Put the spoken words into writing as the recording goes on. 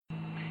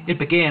It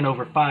began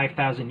over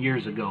 5,000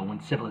 years ago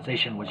when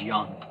civilization was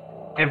young.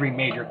 Every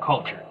major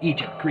culture,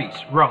 Egypt, Greece,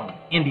 Rome,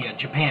 India,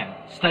 Japan,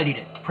 studied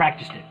it,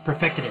 practiced it,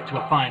 perfected it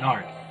to a fine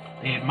art.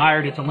 They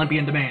admired its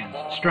Olympian demands,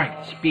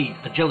 strength, speed,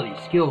 agility,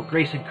 skill,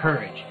 grace, and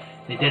courage.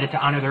 They did it to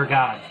honor their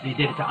gods. They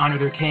did it to honor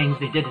their kings.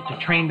 They did it to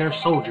train their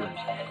soldiers.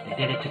 They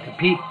did it to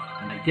compete,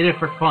 and they did it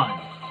for fun.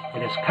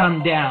 It has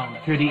come down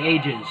through the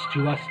ages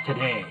to us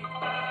today.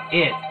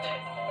 It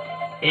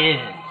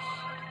is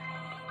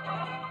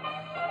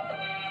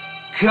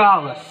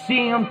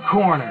Coliseum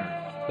Corner,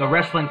 the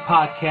wrestling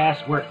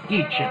podcast where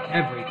each and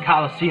every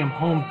Coliseum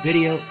home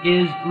video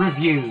is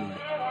reviewed.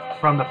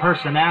 From the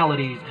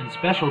personalities and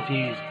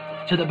specialties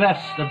to the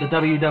best of the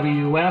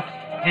WWF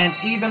and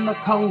even the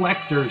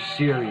Collector's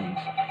Series.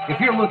 If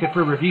you're looking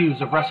for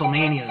reviews of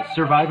WrestleManias,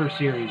 Survivor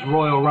Series,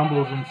 Royal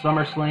Rumbles, and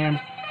SummerSlams,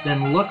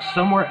 then look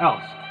somewhere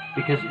else,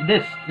 because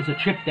this is a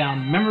trip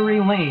down memory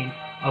lane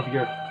of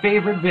your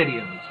favorite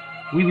videos.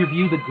 We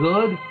review the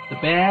good, the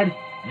bad,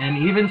 and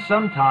even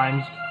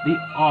sometimes the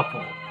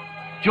awful.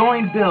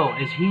 Join Bill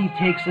as he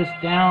takes us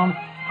down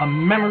a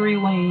memory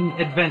lane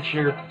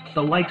adventure,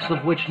 the likes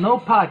of which no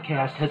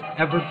podcast has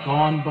ever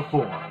gone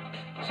before.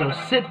 So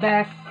sit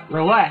back,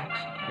 relax,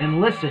 and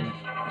listen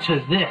to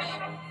this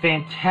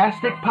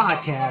fantastic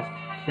podcast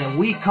that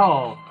we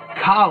call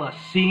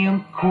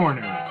Coliseum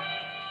Corner.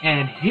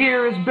 And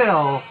here is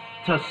Bill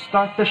to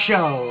start the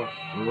show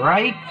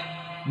right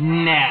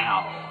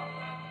now.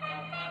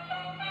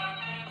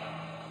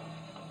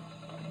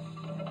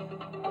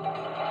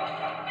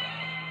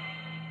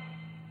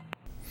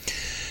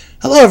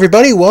 Hello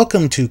everybody,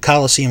 welcome to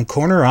Coliseum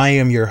Corner. I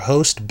am your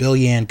host, Bill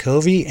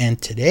Yankovy,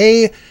 and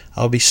today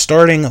I'll be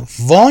starting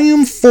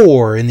Volume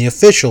 4 in the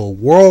official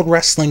World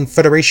Wrestling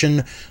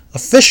Federation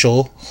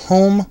official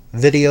home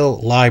video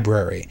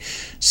library.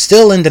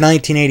 Still into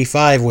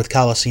 1985 with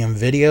Coliseum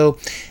Video,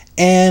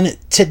 and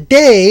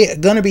today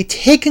going to be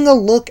taking a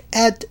look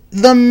at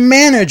the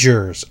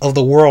managers of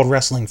the World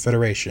Wrestling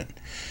Federation.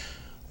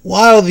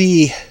 While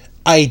the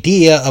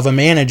idea of a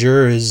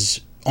manager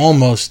is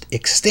almost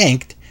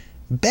extinct,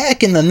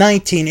 back in the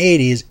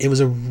 1980s, it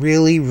was a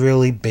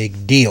really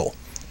big deal.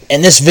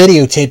 And this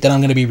videotape that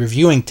I'm going to be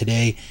reviewing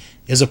today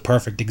is a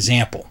perfect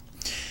example.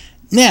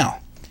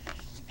 Now,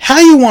 how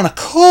you want to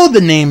call the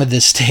name of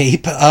this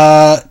tape,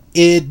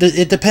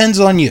 it depends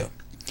on you.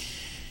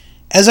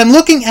 As I'm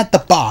looking at the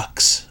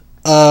box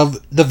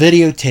of the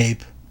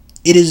videotape,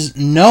 it is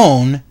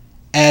known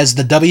as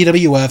the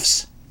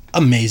WWF's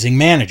Amazing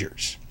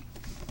Managers.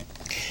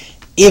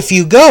 If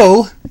you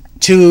go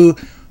to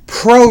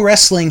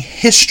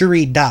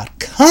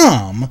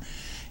ProWrestlingHistory.com,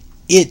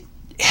 it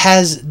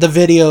has the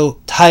video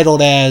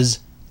titled as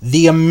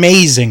The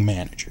Amazing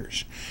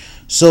Managers.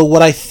 So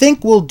what I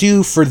think we'll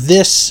do for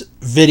this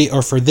video,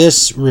 or for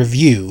this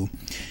review,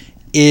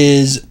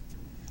 is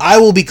I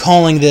will be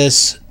calling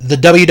this the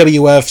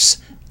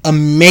WWF's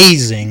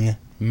Amazing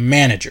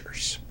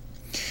Managers.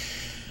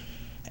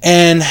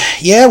 And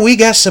yeah, we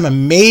got some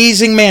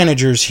amazing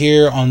managers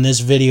here on this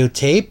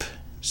videotape,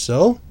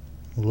 so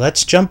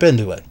let's jump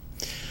into it.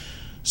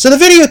 So the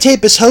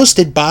videotape is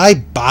hosted by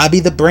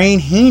Bobby the Brain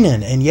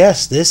Heenan, and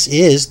yes, this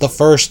is the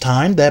first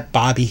time that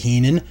Bobby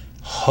Heenan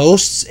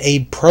hosts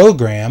a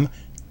program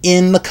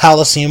in the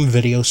Coliseum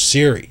Video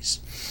series.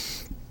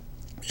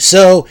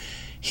 So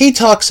he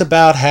talks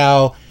about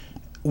how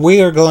we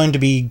are going to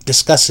be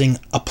discussing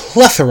a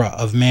plethora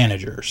of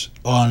managers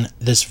on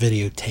this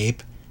videotape,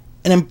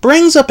 and it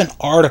brings up an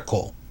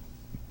article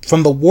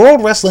from the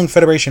World Wrestling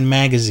Federation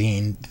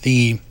magazine,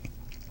 the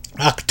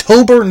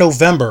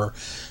October-November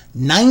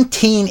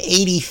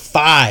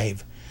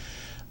 1985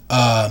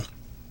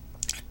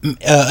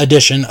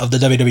 edition of the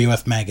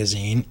WWF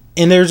magazine,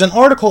 and there's an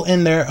article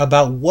in there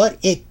about what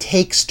it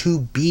takes to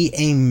be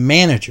a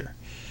manager.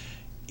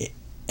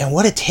 And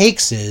what it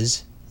takes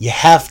is you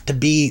have to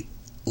be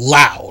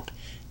loud,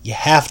 you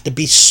have to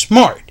be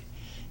smart,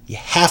 you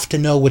have to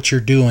know what you're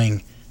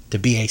doing to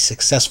be a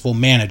successful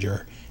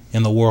manager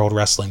in the World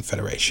Wrestling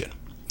Federation.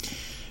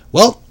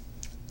 Well,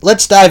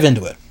 let's dive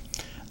into it.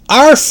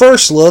 Our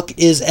first look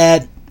is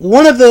at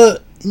one of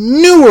the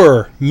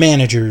newer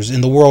managers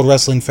in the World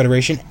Wrestling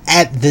Federation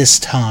at this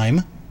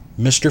time,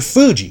 Mr.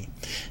 Fuji.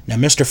 Now,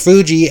 Mr.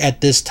 Fuji at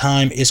this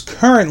time is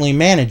currently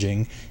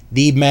managing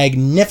the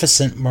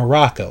Magnificent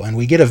Muraco, and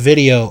we get a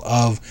video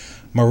of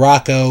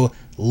Muraco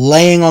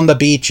laying on the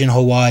beach in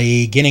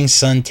Hawaii, getting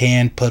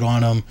suntan put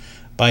on him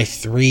by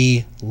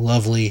three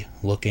lovely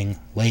looking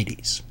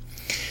ladies.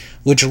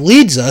 Which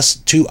leads us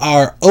to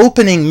our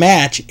opening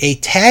match, a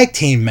tag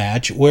team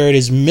match, where it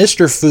is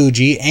Mr.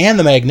 Fuji and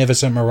the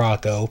Magnificent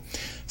Muraco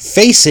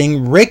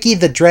facing Ricky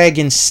the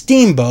Dragon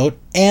Steamboat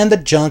and the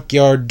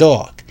Junkyard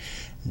Dog.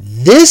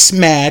 This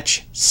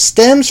match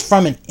stems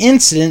from an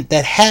incident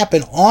that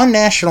happened on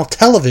national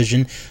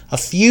television a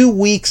few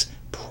weeks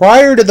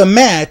prior to the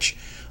match,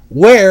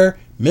 where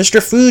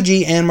Mr.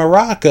 Fuji and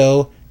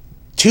Muraco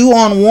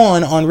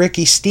 2-on-1 on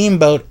Ricky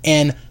Steamboat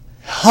and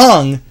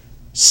hung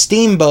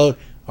Steamboat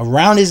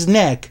around his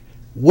neck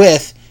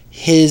with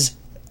his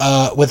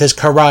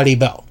karate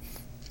belt.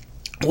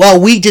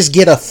 Well, we just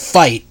get a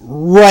fight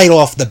right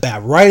off the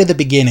bat, right at the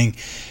beginning.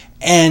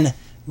 And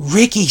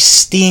Ricky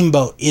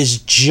Steamboat is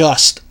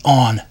just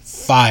on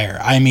fire.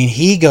 I mean,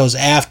 he goes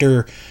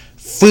after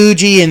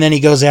Fuji, and then he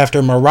goes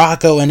after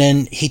Muraco, and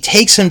then he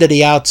takes him to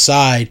the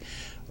outside,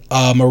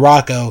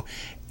 Muraco,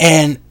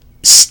 and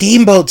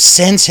Steamboat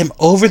sends him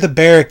over the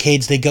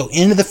barricades. They go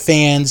into the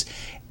fans,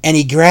 and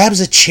he grabs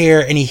a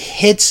chair, and he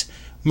hits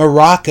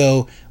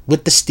Muraco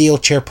with the steel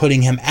chair,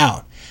 putting him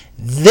out.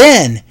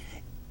 Then,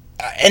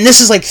 and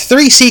this is like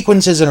 3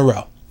 sequences in a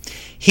row,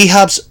 he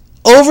hops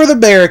over the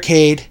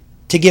barricade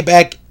to get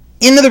back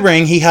into the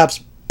ring. He hops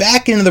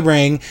back into the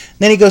ring.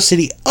 Then he goes to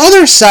the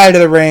other side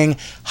of the ring,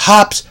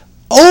 hops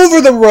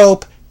over the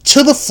rope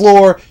to the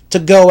floor to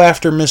go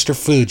after Mr.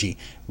 Fuji.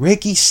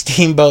 Ricky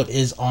Steamboat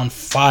is on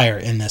fire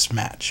in this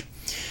match.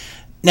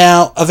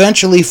 Now,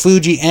 eventually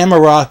Fuji and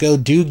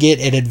Muraco do get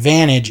an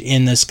advantage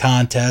in this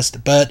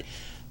contest, but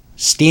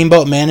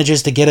Steamboat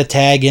manages to get a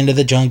tag into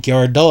the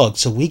Junkyard Dog.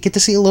 So we get to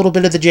see a little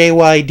bit of the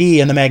JYD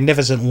and the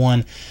Magnificent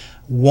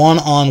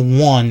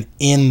one-on-one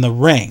in the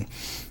ring.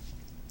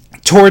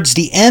 Towards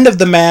the end of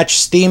the match,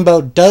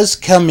 Steamboat does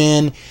come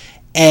in,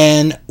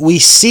 and we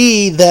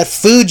see that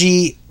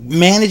Fuji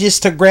manages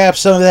to grab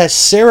some of that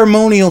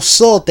ceremonial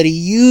salt that he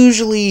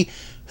usually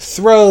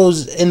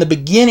throws in the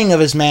beginning of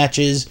his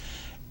matches,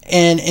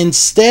 and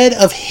instead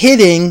of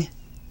hitting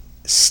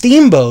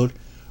Steamboat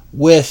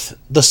with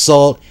the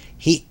salt,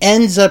 he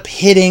ends up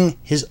hitting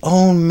his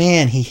own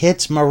man. He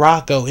hits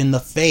Muraco in the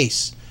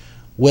face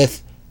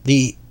with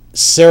the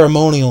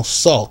ceremonial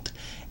salt,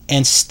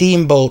 and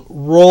Steamboat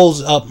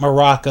rolls up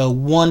Muraco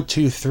 1,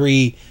 2,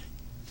 3,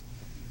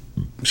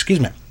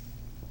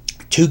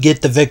 to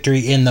get the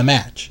victory in the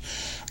match.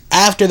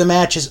 After the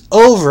match is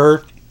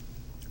over,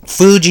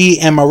 Fuji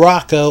and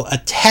Muraco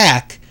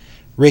attack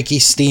Ricky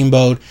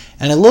Steamboat,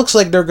 and it looks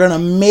like they're going to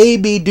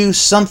maybe do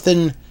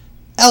something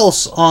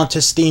else onto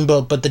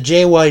Steamboat, but the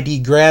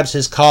JYD grabs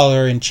his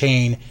collar and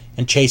chain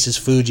and chases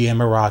Fuji and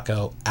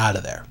Muraco out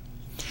of there.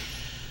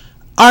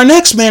 Our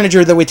next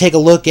manager that we take a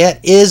look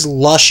at is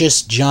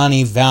Luscious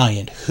Johnny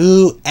Valiant,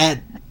 who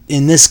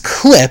in this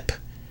clip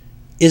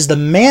is the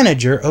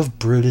manager of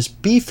Brutus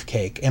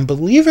Beefcake. And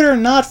believe it or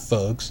not,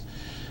 folks,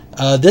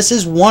 this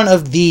is one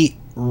of the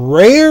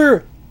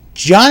rare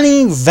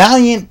Johnny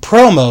Valiant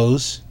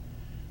promos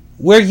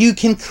where you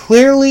can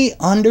clearly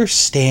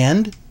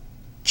understand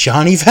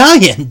Johnny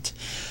Valiant.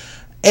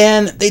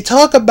 And they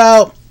talk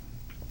about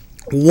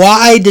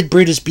why did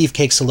Brutus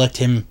Beefcake select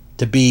him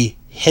to be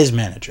his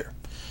manager.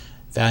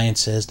 Valiant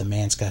says the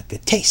man's got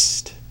good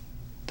taste.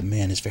 The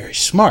man is very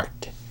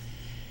smart.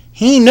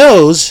 He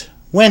knows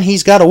when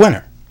he's got a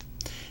winner.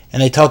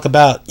 And they talk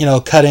about,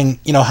 cutting,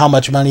 how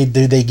much money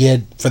do they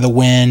get for the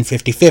win,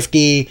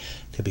 50-50,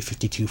 could be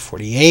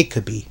 52-48,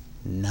 could be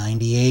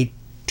 98-2.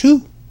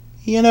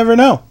 You never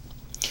know.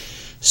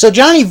 So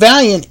Johnny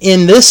Valiant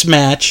in this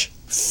match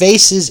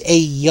faces a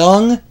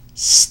young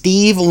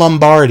Steve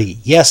Lombardi.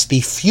 Yes,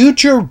 the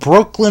future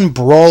Brooklyn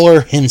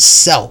Brawler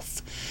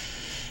himself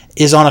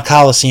is on a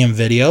Coliseum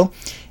video.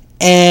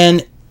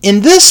 And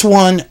in this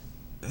one,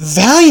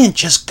 Valiant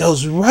just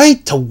goes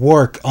right to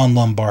work on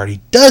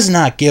Lombardi. Does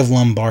not give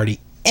Lombardi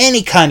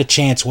any kind of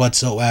chance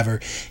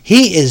whatsoever.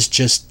 He is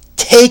just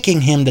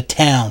taking him to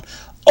town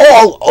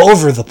all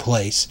over the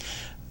place.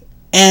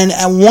 And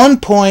at one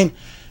point,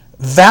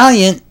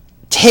 Valiant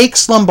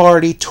takes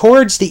Lombardi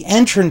towards the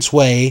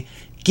entranceway,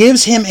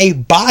 gives him a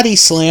body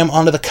slam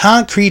onto the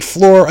concrete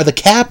floor of the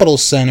Capitol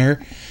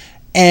Center,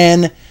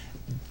 and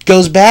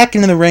goes back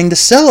into the ring to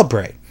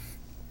celebrate.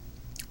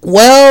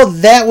 Well,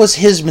 that was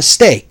his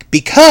mistake,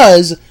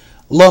 because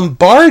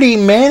Lombardi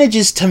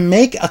manages to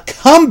make a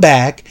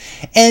comeback,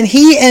 and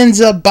he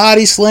ends up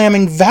body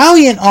slamming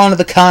Valiant onto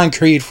the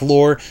concrete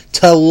floor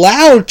to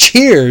loud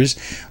cheers,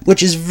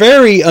 which is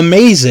very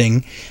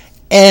amazing.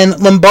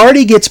 And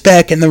Lombardi gets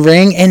back in the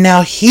ring, and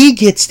now he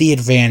gets the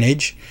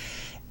advantage.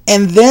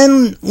 And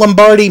then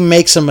Lombardi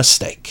makes a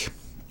mistake.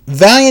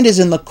 Valiant is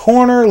in the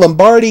corner.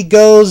 Lombardi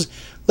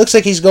looks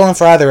like he's going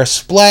for either a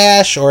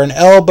splash or an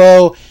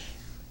elbow.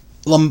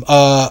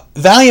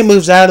 Valiant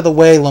moves out of the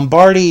way.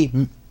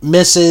 Lombardi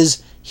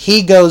misses.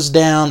 He goes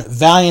down.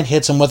 Valiant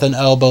hits him with an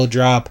elbow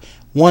drop.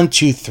 1,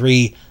 2,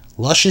 3.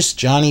 Luscious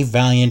Johnny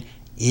Valiant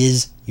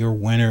is your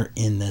winner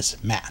in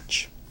this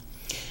match.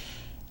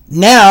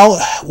 Now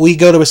we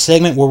go to a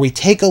segment where we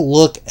take a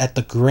look at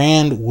the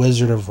Grand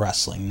Wizard of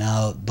Wrestling.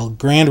 Now, the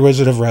Grand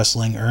Wizard of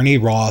Wrestling, Ernie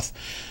Roth,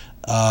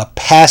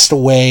 passed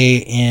away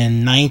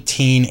in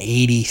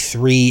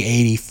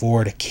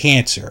 1983-84 to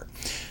cancer.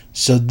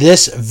 So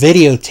this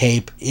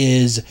videotape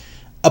is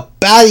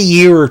about a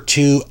year or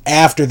two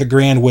after the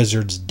Grand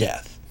Wizard's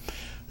death.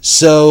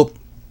 So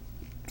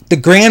the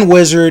Grand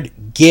Wizard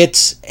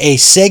gets a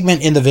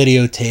segment in the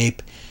videotape,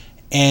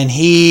 and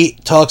he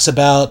talks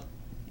about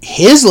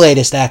his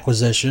latest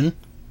acquisition,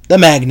 the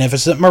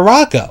Magnificent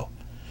Muraco.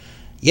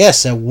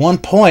 Yes, at one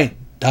point,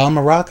 Don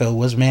Muraco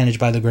was managed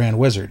by the Grand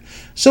Wizard.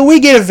 So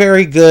we get a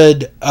very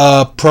good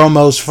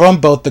promos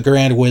from both the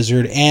Grand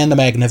Wizard and the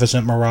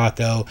Magnificent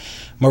Muraco.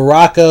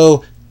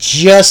 Muraco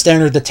just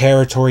entered the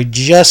territory,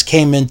 just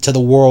came into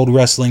the World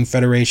Wrestling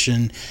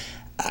Federation.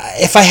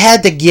 If I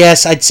had to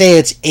guess, I'd say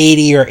it's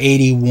 80 or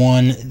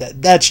 81.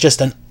 That's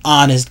just an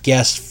honest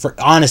guess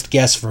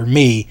for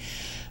me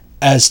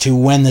as to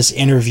when this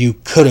interview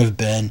could have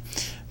been.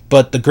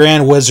 But the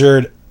Grand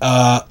Wizard,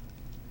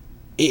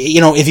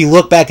 if you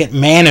look back at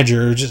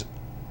managers,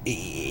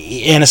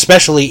 and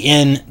especially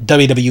in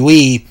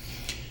WWE,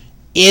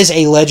 is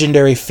a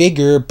legendary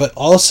figure, but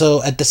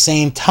also at the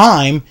same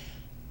time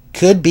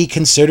could be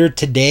considered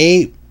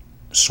today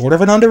sort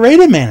of an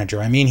underrated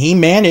manager. I mean, he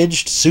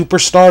managed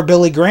superstar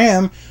Billy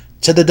Graham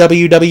to the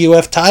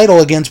WWF title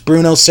against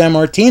Bruno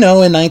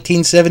Sammartino in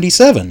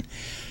 1977.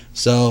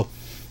 So,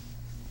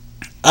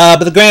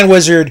 but the Grand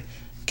Wizard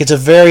gets a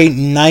very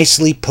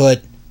nicely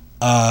put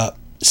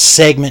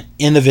segment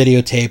in the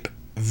videotape.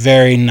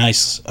 Very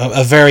nice,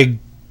 a very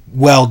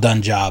well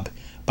done job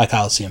by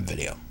Coliseum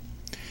Video.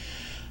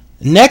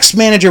 Next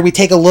manager we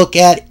take a look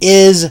at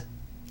is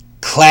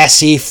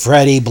Classy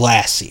Freddie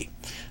Blassie.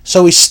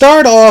 So we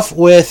start off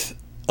with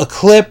a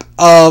clip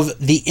of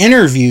the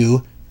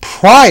interview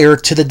prior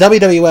to the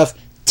WWF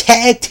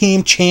Tag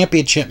Team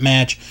Championship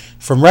match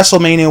from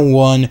WrestleMania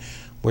 1,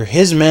 where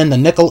his men,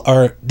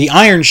 the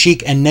Iron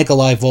Sheik and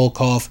Nikolai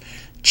Volkov,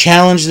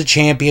 challenged the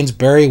champions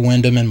Barry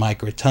Windham and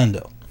Mike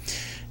Rotundo.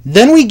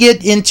 Then we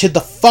get into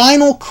the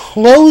final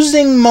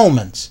closing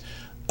moments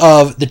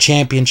of the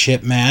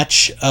championship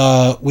match.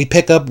 We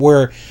pick up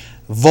where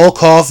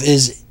Volkov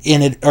is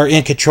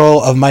in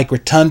control of Mike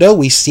Rotundo.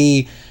 We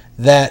see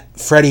that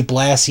Freddie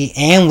Blassie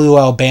and Lou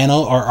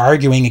Albano are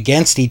arguing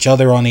against each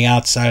other on the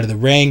outside of the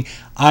ring.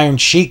 Iron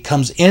Sheik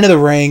comes into the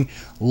ring,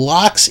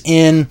 locks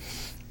in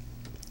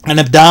an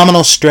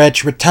abdominal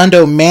stretch.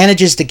 Rotundo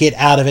manages to get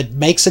out of it,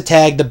 makes a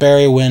tag to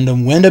Barry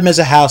Windham. Windham is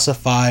a house of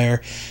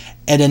fire.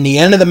 And in the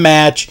end of the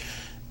match,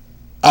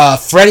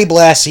 Freddie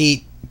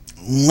Blassie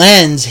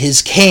lends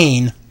his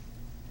cane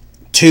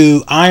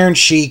to Iron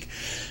Sheik.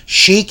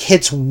 Sheik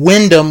hits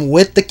Windham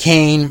with the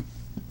cane.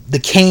 The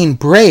cane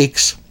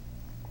breaks.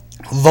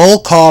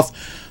 Volkov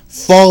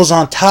falls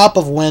on top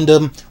of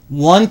Windham.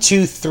 1,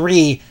 2,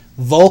 3.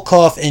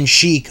 Volkov and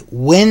Sheik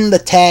win the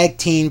tag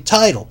team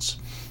titles.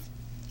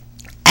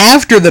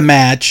 After the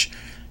match,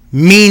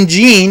 Mean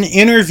Gene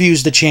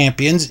interviews the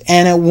champions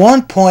and at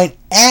one point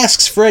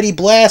asks Freddie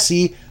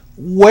Blassie,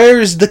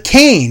 "Where's the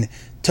cane?"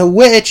 To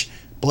which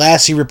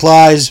Blassie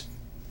replies,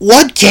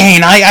 "What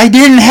cane? I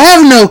didn't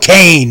have no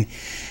cane."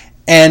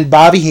 And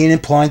Bobby Heenan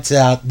points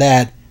out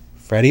that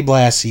Freddie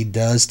Blassie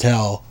does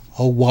tell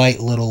a white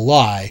little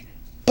lie.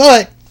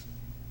 But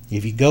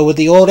if you go with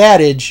the old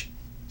adage,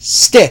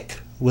 stick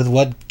with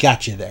what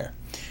got you there.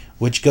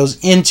 Which goes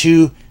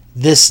into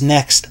this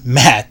next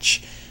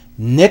match.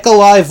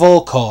 Nikolai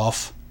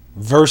Volkov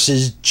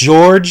versus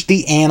George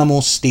the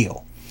Animal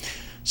Steele.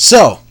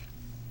 So,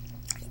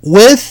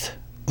 with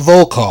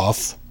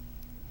Volkov,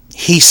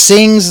 he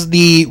sings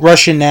the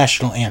Russian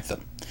national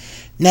anthem.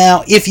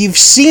 Now, if you've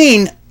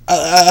seen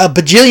a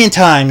bajillion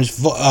times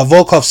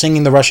Volkov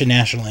singing the Russian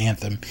national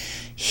anthem,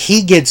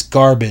 he gets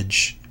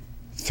garbage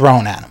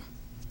thrown at him,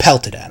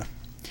 pelted at him.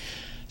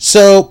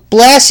 So,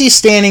 Blassie's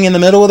standing in the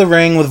middle of the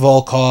ring with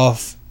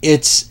Volkov.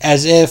 It's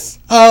as if,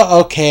 oh,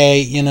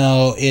 okay,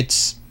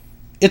 it's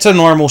a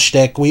normal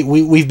shtick.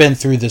 We've been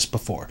through this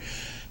before.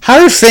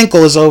 Howard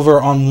Finkel is over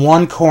on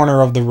one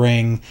corner of the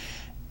ring,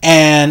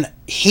 and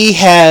he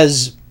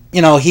has,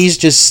 he's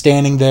just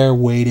standing there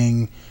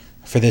waiting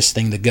for this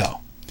thing to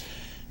go.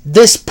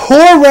 This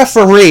poor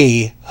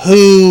referee,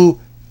 who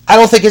I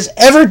don't think has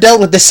ever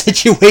dealt with this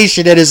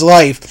situation in his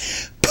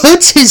life,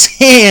 puts his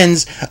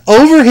hands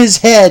over his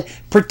head,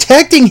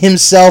 protecting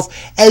himself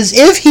as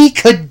if he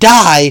could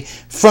die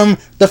from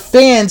the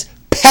fans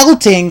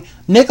pelting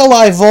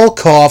Nikolai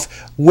Volkov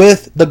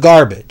with the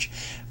garbage.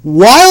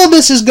 While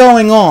this is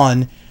going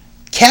on,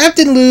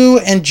 Captain Lou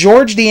and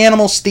George the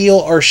Animal Steele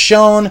are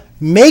shown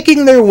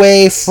making their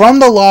way from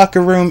the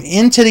locker room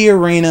into the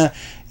arena,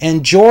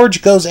 and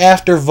George goes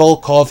after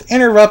Volkov,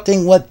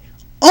 interrupting what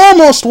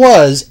almost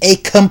was a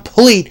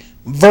complete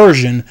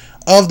version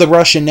of the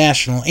Russian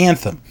national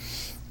anthem.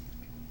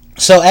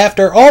 So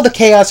after all the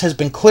chaos has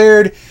been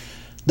cleared,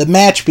 the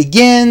match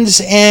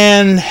begins,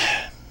 and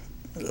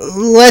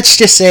let's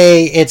just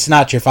say it's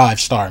not your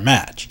 5-star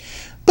match.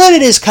 But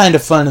it is kind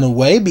of fun in a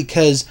way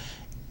because,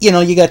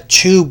 you got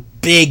two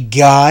big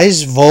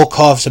guys.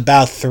 Volkov's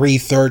about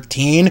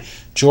 313.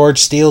 George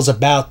Steele's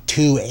about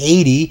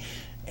 280.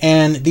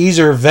 And these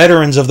are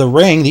veterans of the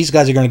ring. These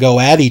guys are going to go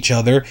at each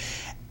other.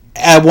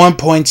 At one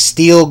point,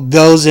 Steele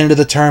goes into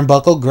the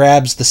turnbuckle,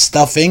 grabs the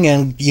stuffing,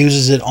 and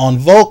uses it on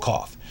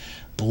Volkov.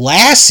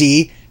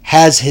 Blassie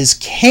has his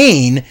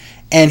cane,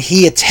 and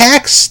he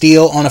attacks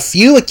Steele on a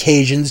few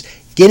occasions,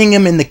 getting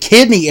him in the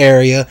kidney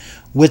area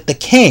with the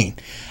cane.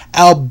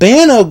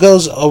 Albano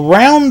goes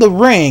around the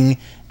ring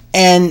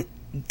and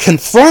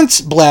confronts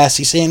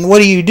Blassie, saying,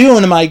 "What are you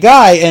doing to my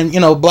guy?" And,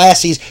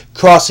 Blassie's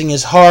crossing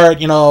his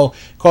heart,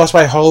 cross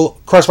my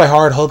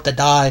heart, hope to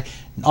die,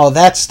 and all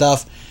that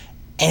stuff.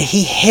 And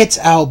he hits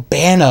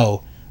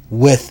Albano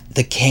with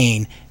the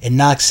cane and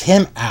knocks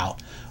him out.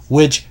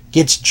 which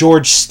gets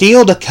George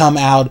Steele to come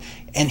out,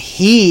 and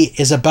he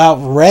is about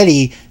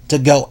ready to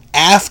go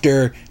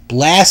after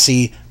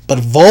Blassie, but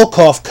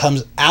Volkov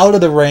comes out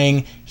of the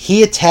ring,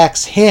 he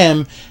attacks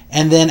him,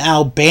 and then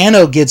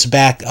Albano gets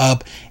back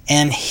up,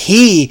 and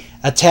he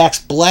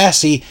attacks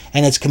Blassie,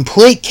 and it's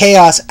complete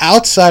chaos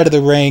outside of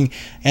the ring,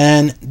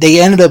 and they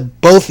ended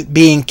up both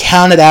being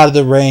counted out of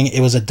the ring.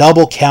 It was a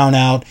double count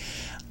out,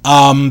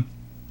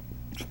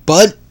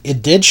 but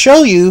it did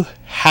show you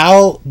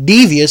how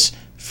devious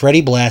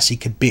Freddie Blassie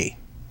could be.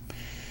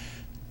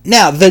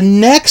 Now, the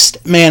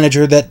next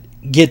manager that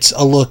gets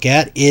a look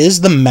at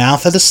is the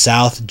Mouth of the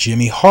South,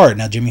 Jimmy Hart.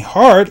 Now, Jimmy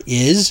Hart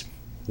is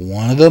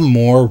one of the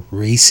more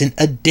recent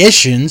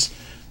additions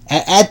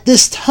at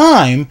this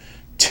time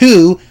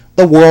to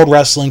the World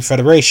Wrestling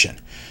Federation.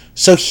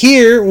 So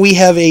here we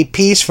have a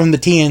piece from the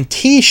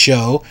TNT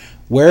show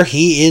where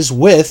he is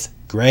with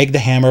Greg the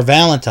Hammer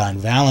Valentine.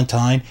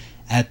 Valentine,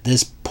 at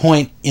this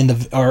point in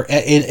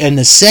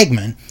the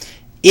segment,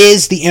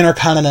 is the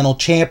Intercontinental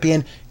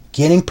Champion,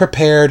 getting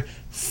prepared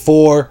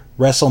for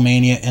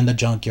WrestleMania and the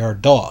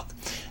Junkyard Dog.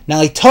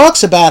 Now, he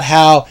talks about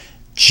how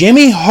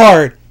Jimmy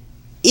Hart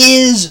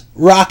is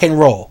rock and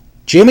roll.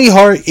 Jimmy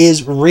Hart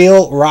is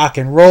real rock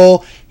and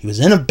roll. He was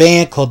in a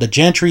band called the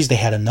Gentrys. They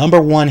had a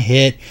 #1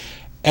 hit.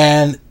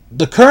 And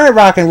the current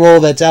rock and roll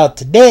that's out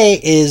today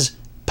is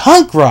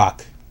punk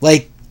rock,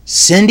 like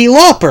Cyndi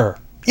Lauper.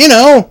 You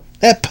know,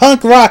 that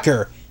punk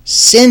rocker,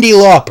 Cyndi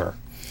Lauper.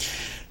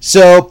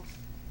 So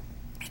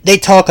they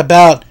talk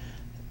about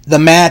the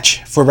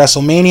match for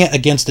WrestleMania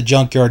against the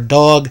Junkyard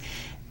Dog,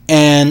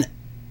 and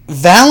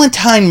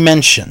Valentine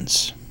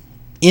mentions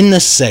in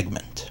this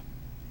segment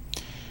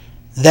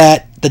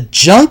that the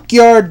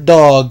Junkyard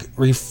Dog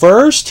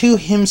refers to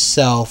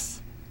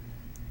himself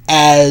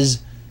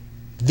as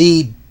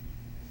the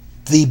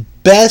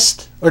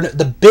best, or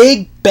the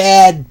big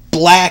bad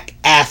black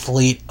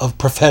athlete of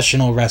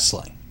professional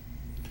wrestling.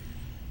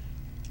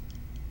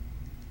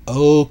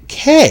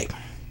 Okay.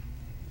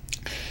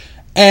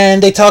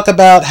 And they talk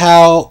about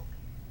how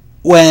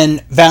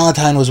when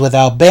Valentine was with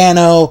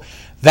Albano,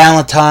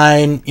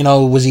 Valentine,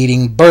 was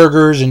eating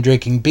burgers and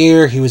drinking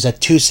beer. He was at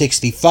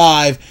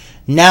 265.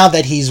 Now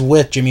that he's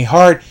with Jimmy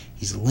Hart,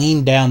 he's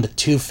leaned down to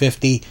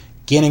 250,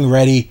 getting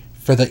ready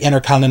for the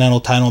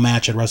Intercontinental title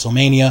match at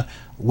WrestleMania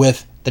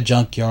with the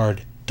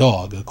Junkyard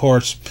Dog. Of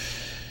course,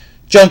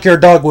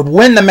 Junkyard Dog would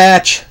win the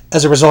match.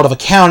 As a result of a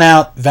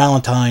countout,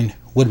 Valentine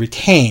would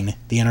retain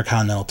the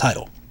Intercontinental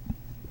title.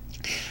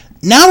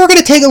 Now we're going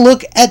to take a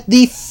look at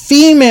the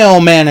female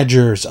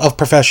managers of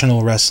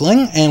professional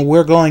wrestling, and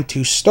we're going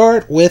to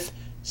start with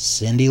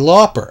Cyndi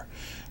Lauper.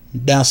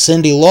 Now,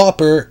 Cyndi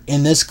Lauper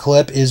in this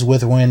clip is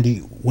with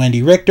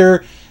Wendy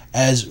Richter,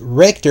 as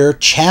Richter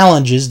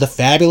challenges the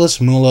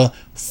Fabulous Moolah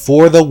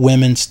for the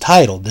women's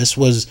title. This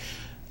was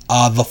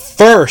the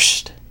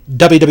first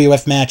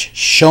WWF match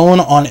shown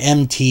on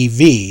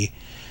MTV.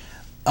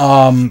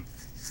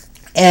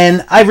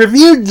 And I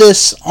reviewed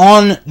this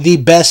on the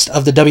Best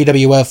of the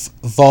WWF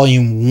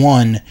Volume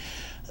 1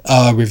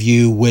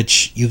 review,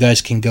 which you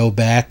guys can go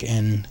back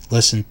and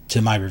listen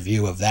to my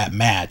review of that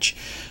match.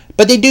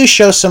 But they do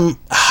show some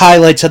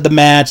highlights of the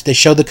match. They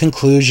show the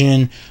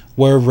conclusion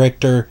where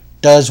Richter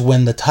does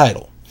win the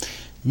title.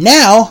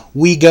 Now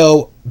we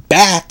go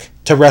back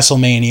to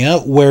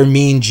WrestleMania, where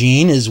Mean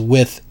Gene is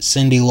with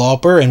Cyndi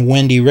Lauper and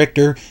Wendy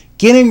Richter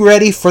getting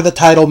ready for the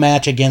title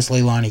match against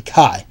Leilani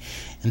Kai.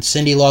 And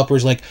Cyndi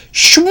Lauper's like,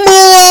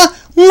 "Shmoolah,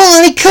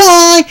 Lonnie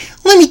Kai,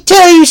 let me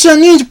tell you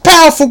something. These are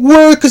powerful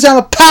words because I'm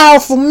a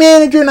powerful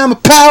manager and I'm a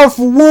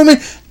powerful woman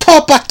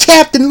taught by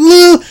Captain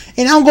Lou,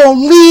 and I'm going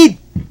to lead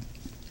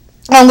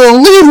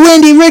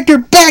Wendy Richter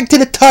back to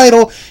the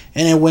title."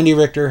 And then Wendy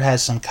Richter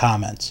has some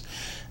comments.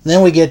 And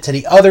then we get to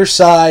the other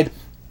side.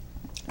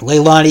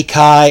 Leilani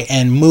Kai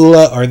and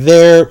Moolah are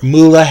there.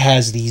 Moolah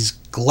has these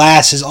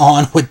glasses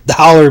on with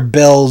dollar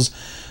bills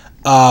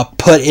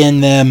put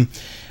in them.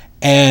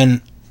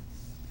 And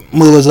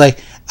Moolah's like,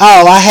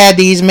 "Oh, I had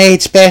these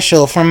made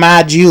special from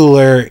my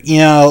jeweler,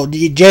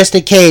 just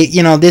in case,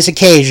 this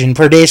occasion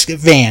for this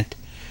event."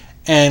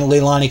 And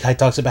Leilani Kai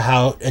talks about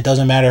how it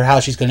doesn't matter how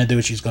she's going to do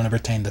it, she's going to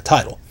retain the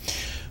title.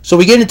 So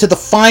we get into the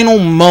final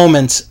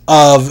moments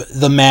of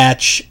the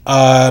match.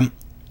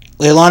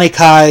 Leilani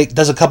Kai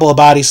does a couple of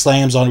body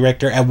slams on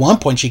Richter. At one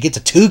point, she gets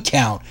a 2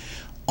 count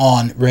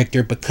on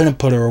Richter, but couldn't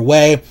put her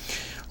away.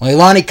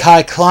 Leilani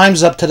Kai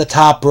climbs up to the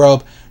top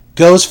rope,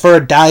 goes for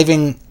a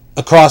diving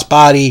across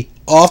body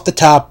off the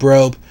top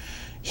rope,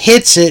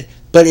 hits it,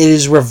 but it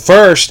is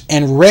reversed,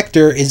 and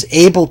Richter is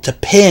able to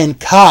pin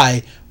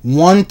Kai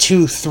 1,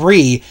 2,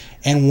 3,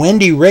 and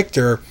Wendy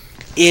Richter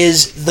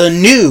is the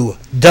new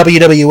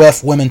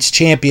WWF Women's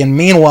Champion.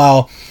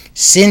 Meanwhile,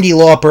 Cyndi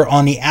Lauper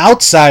on the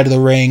outside of the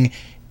ring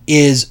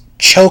is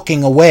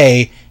choking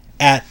away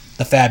at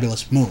the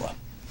Fabulous Moolah.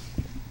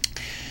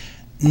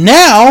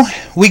 Now,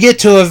 we get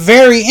to a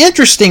very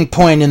interesting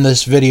point in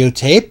this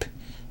videotape.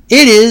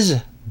 It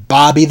is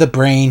Bobby the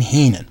Brain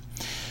Heenan.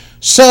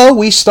 So,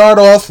 we start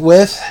off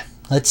with,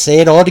 let's say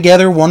it all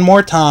together one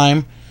more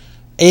time,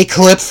 a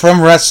clip from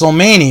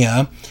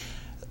WrestleMania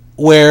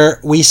where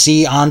we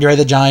see Andre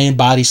the Giant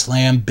body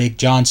slam Big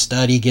John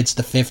Studd. He gets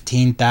the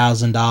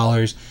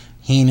 $15,000.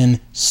 Heenan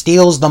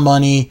steals the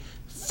money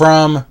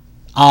from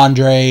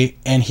Andre,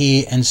 and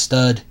he and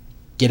Studd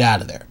get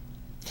out of there.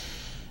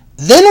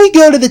 Then we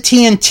go to the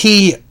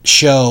TNT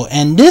show,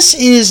 and this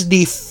is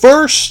the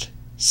first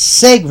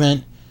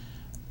segment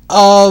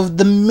of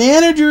the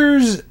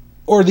managers,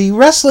 or the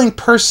wrestling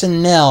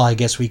personnel, I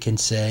guess we can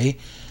say,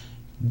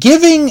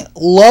 giving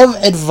love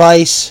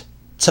advice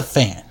to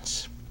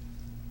fans.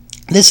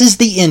 This is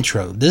the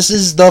intro. This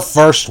is the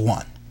first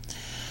one.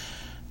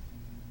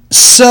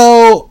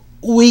 So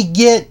we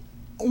get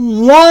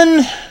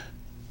one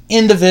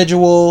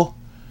individual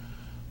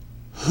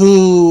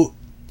who,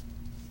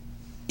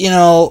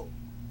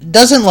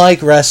 doesn't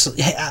like wrestling.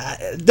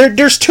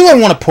 There's two I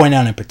want to point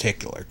out in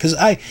particular, because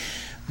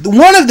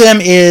one of them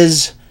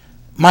is,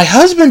 my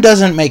husband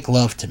doesn't make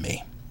love to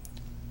me.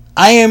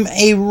 I am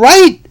a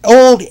right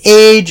old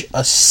age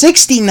of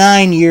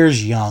 69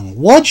 years young.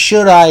 What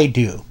should I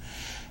do?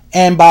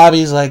 And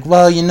Bobby's like,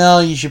 well,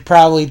 you should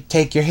probably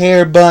take your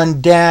hair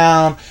bun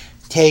down,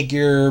 take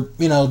your,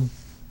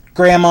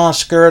 grandma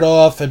skirt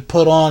off, and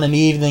put on an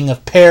Evening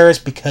of Paris,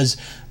 because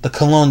the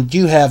cologne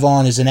you have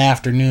on is an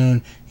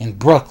afternoon in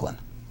Brooklyn.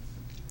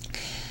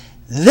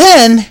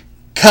 Then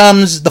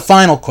comes the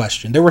final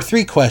question. There were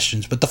three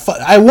questions, but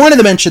I wanted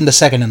to mention the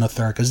second and the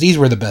third because these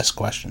were the best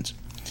questions.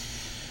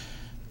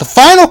 The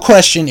final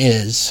question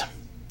is,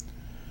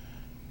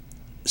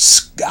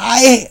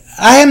 I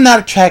am not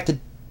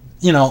attracted,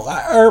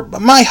 or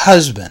my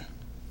husband,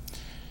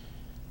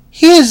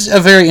 he is a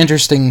very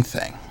interesting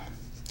thing.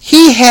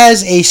 He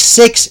has a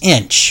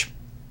 6-inch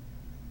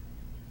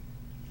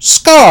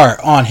scar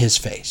on his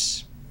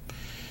face.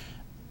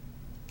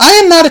 I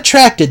am not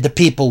attracted to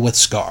people with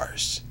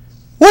scars.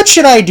 What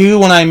should I do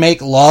when I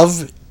make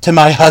love to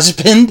my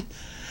husband?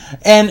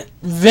 And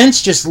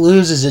Vince just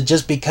loses it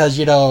just because,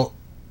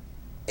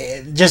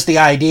 just the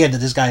idea that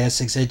this guy has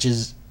 6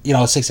 inches, a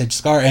 6-inch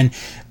scar. And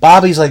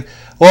Bobby's like,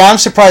 well, I'm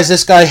surprised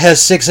this guy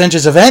has 6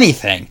 inches of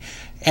anything.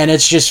 And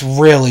it's just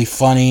really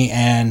funny.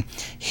 And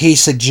he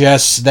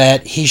suggests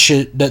that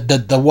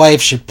that the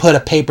wife should put a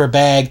paper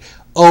bag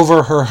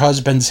over her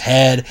husband's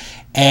head,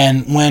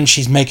 and when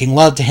she's making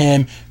love to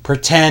him,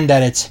 pretend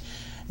it's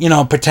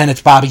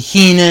Bobby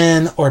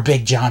Heenan or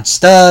Big John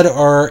Studd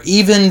or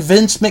even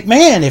Vince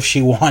McMahon if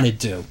she wanted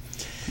to.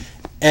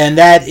 And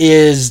that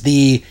is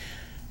the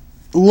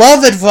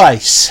love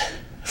advice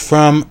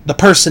from the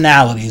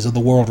personalities of the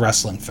World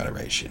Wrestling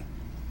Federation.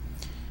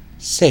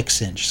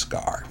 6-inch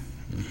scar.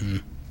 Mm-hmm.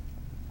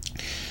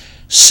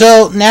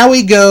 So now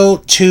we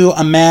go to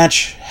a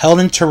match held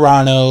in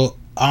Toronto,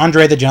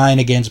 Andre the Giant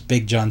against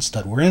Big John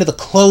Studd. We're into the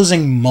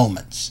closing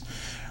moments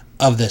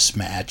of this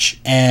match,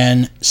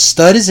 and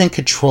Studd is in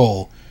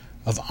control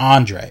of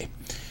Andre.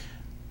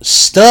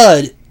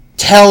 Studd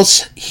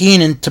tells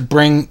Heenan to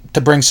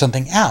bring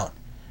something out,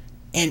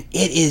 and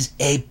it is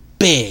a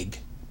big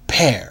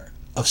pair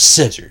of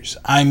scissors.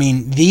 I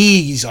mean,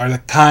 these are the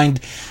kind,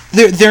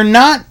 they're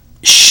not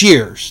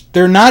shears.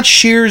 They're not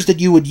shears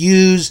that you would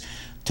use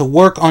to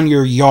work on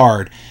your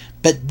yard,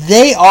 but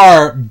they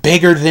are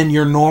bigger than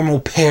your normal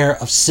pair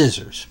of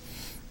scissors.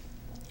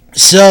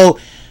 So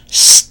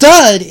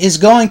Studd is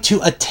going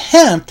to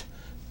attempt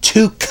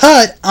to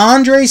cut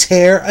Andre's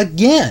hair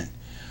again,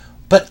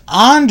 but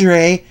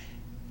Andre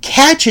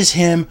catches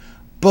him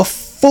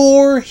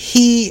before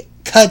he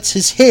cuts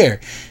his hair.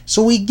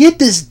 So we get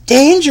this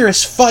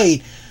dangerous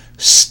fight.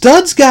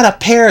 Studd's got a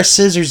pair of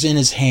scissors in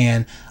his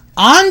hand.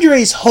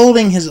 Andre's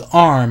holding his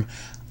arm.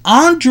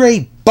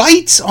 Andre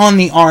bites on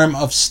the arm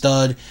of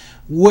Studd,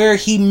 where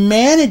he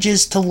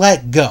manages to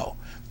let go.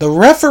 The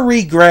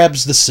referee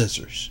grabs the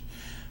scissors.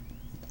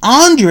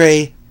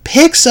 Andre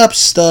picks up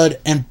Studd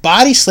and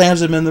body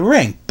slams him in the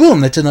ring.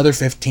 Boom, that's another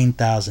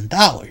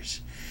 $15,000.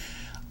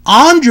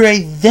 Andre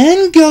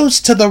then goes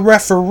to the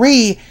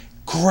referee,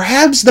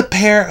 grabs the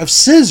pair of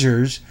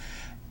scissors,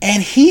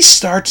 and he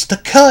starts to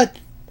cut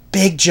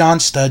Big John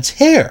Studd's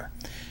hair.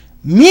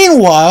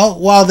 Meanwhile,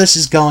 while this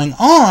is going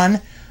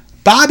on,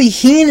 Bobby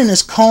Heenan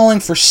is calling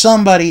for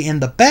somebody in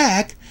the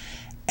back,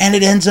 and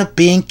it ends up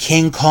being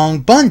King Kong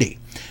Bundy.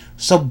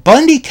 So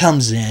Bundy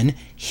comes in,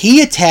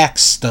 he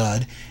attacks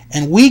Studd,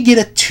 and we get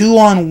a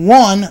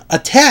 2-on-1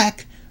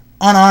 attack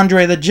on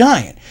Andre the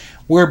Giant,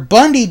 where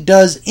Bundy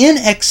does in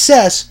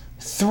excess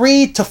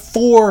 3 to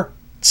 4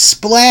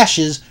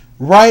 splashes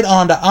right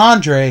onto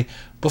Andre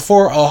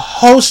before a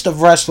host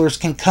of wrestlers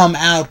can come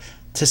out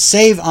to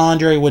save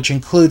Andre, which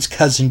includes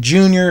Cousin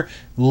Jr.,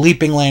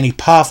 Leaping Lanny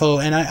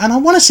Poffo, and I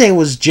want to say it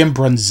was Jim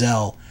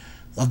Brunzell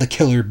of the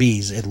Killer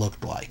Bees, it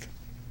looked like.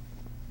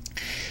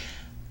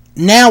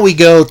 Now we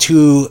go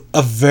to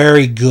a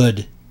very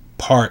good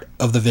part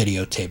of the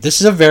videotape.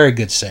 This is a very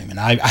good segment.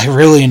 I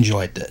really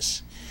enjoyed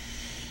this.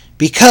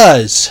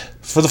 Because,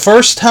 for the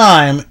first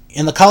time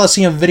in the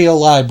Coliseum Video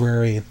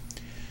Library,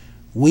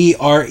 we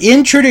are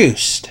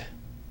introduced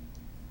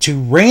to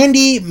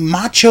Randy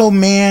Macho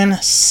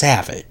Man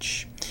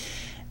Savage.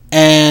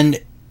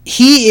 And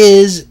he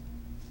is,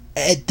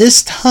 at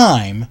this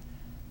time,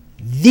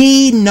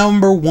 the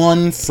number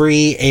one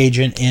free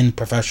agent in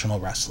professional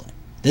wrestling.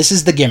 This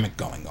is the gimmick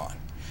going on.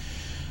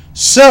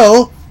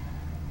 So,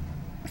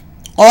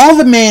 all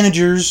the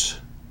managers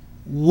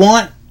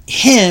want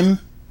him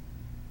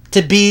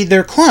to be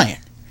their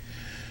client.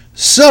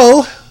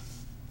 So,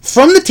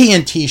 from the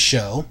TNT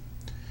show,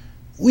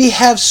 we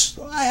have,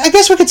 I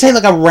guess we could say,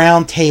 like a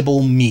round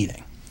table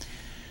meeting.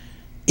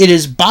 It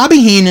is Bobby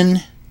Heenan,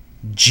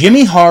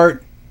 Jimmy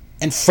Hart,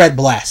 and Fred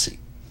Blassie.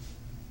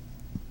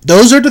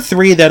 Those are the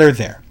three that are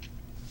there.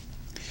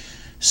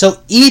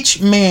 So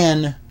each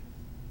man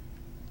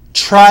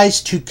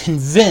tries to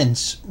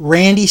convince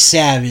Randy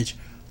Savage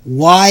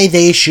why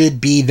they should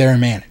be their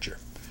manager.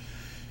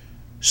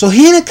 So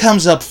Heenan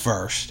comes up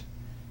first,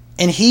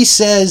 and he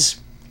says,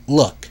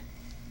 look,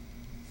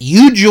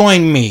 you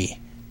join me,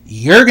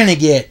 you're going to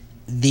get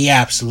the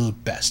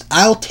absolute best.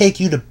 I'll take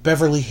you to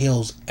Beverly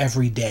Hills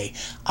every day.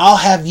 I'll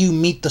have you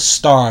meet the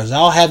stars.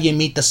 I'll have you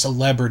meet the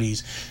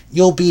celebrities.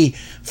 You'll be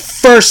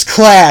first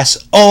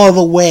class all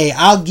the way.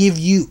 I'll give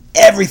you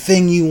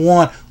everything you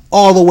want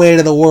all the way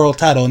to the world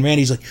title. And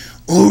Randy's like,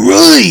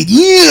 alright,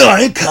 yeah,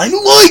 I kind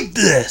of like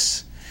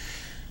this.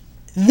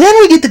 Then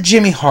we get to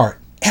Jimmy Hart.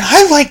 And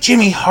I like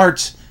Jimmy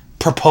Hart's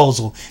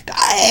proposal.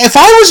 If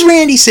I was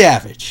Randy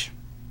Savage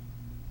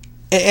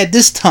at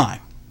this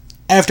time,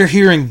 after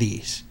hearing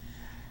these,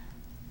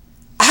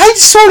 I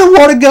sort of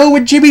want to go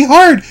with Jimmy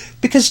Hart,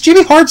 because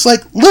Jimmy Hart's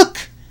like, look,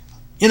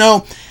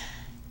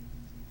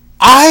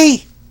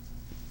 I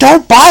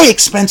don't buy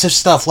expensive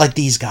stuff like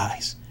these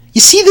guys.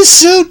 You see this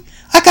suit?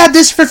 I got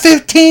this for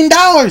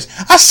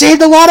 $15. I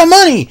saved a lot of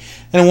money.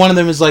 And one of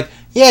them is like,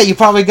 yeah, you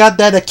probably got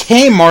that at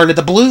Kmart at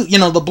the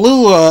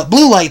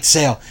blue light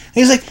sale. And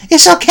he's like,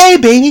 it's okay,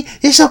 baby.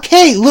 It's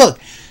okay. Look,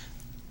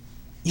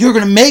 you're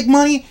going to make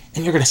money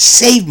and you're going to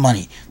save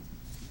money.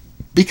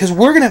 Because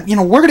we're going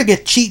to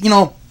get cheap,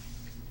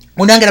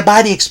 we're not going to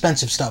buy the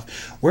expensive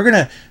stuff. We're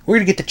going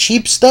to get the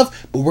cheap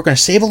stuff, but we're going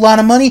to save a lot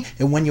of money.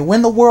 And when you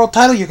win the world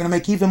title, you're going to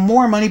make even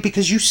more money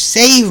because you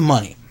save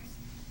money.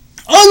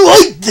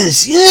 I like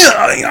this. Yeah,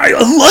 I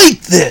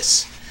like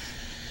this.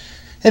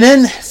 And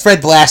then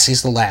Fred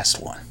Blassie's the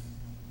last one.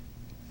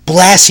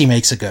 Blassie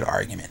makes a good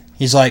argument.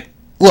 He's like,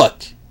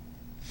 look,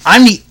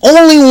 I'm the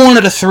only one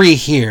of the three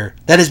here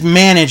that has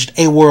managed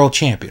a world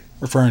champion,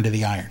 referring to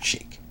the Iron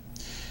Sheik.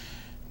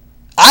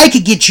 I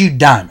could get you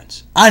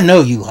diamonds. I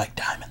know you like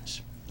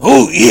diamonds.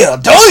 Oh, yeah,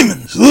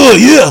 diamonds. Oh,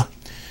 yeah.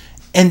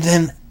 And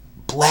then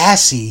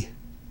Blassie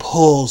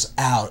pulls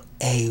out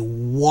a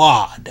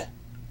wad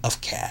of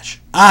cash.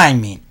 I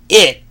mean,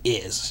 it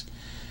is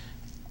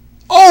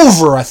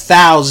over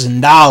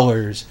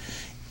 $1,000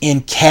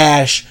 in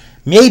cash,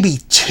 maybe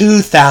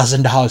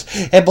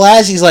 $2,000. And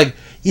Blassie's like,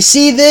 you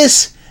see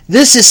this?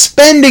 This is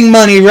spending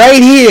money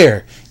right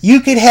here.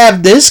 You could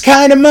have this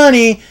kind of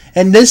money,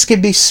 and this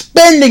could be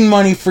spending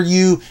money for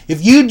you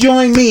if you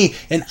join me,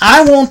 and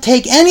I won't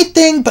take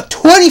anything but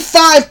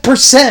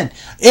 25%.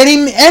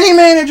 Any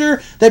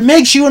manager that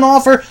makes you an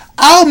offer,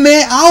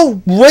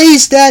 I'll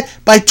raise that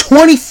by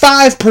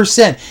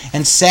 25%.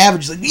 And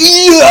Savage is like,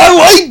 yeah,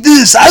 I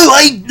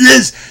like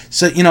this.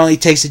 So, he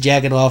takes the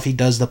jacket off, he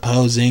does the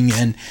posing,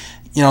 and,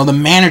 the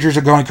managers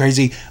are going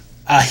crazy.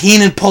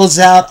 Heenan pulls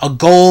out a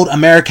gold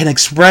American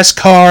Express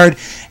card,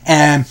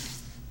 and,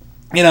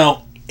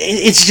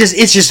 it's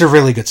just a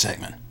really good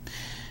segment.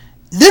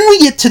 Then we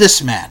get to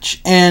this match,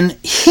 and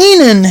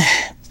Heenan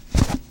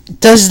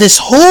does this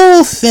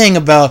whole thing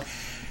about,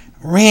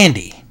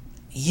 Randy,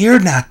 you're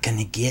not going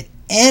to get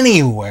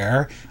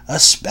anywhere,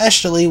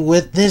 especially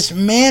with this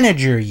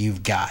manager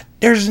you've got.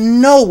 There's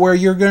nowhere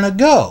you're going to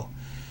go.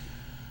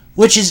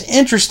 Which is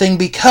interesting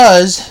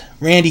because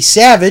Randy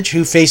Savage,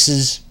 who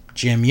faces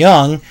Jim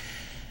Young,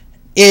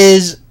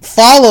 is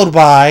followed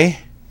by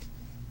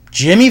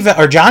Johnny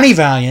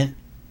Valiant,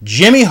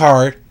 Jimmy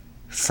Hart,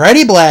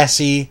 Freddie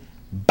Blassie,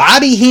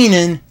 Bobby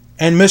Heenan,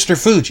 and Mr.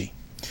 Fuji.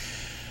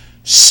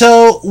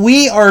 So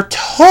we are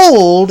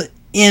told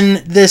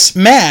in this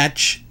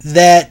match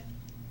that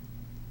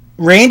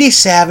Randy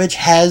Savage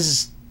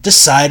has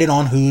decided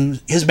on who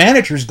his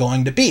manager is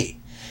going to be.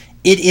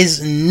 It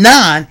is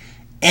not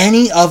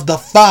any of the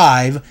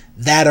 5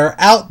 that are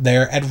out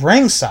there at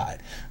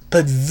ringside.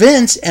 But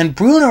Vince and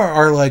Bruno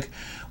are like,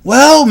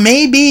 well,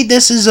 maybe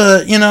this is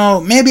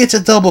maybe it's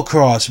a double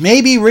cross.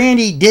 Maybe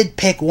Randy did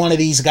pick one of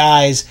these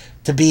guys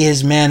to be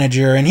his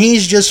manager, and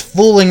he's just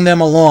fooling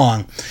them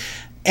along.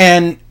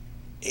 And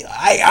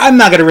I'm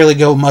not going to really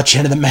go much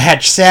into the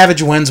match.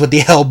 Savage wins with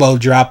the elbow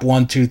drop.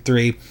 1, 2,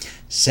 3.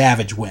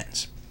 Savage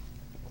wins.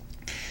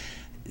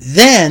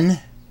 Then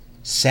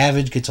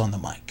Savage gets on the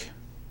mic.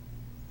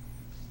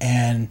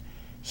 And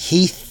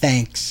he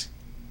thanks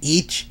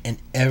each and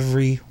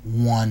every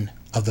one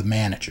of the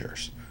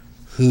managers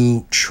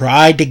who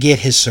tried to get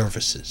his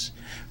services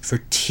for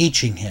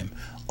teaching him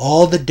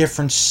all the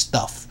different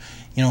stuff.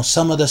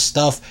 Some of the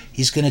stuff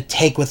he's going to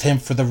take with him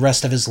for the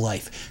rest of his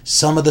life.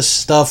 Some of the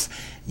stuff,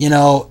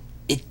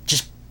 it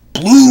just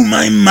blew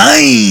my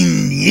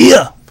mind.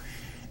 Yeah.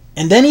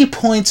 And then he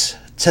points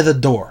to the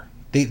door,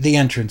 the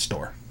entrance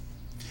door.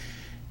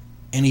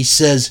 And he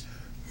says,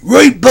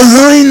 right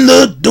behind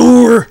the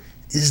door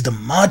is the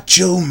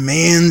Macho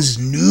Man's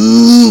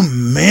new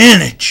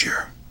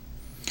manager.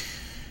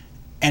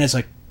 And it's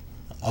like,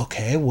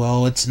 okay,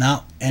 well, it's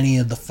not any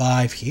of the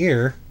 5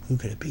 here. Who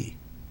could it be?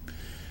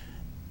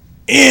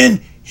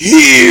 And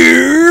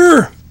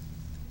here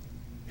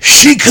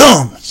she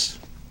comes.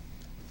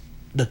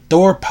 The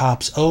door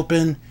pops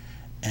open,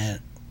 and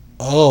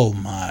oh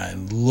my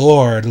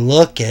Lord,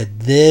 look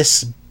at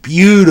this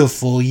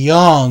beautiful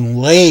young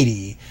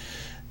lady.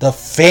 The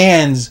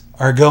fans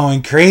are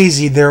going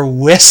crazy. They're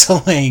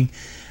whistling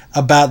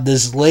about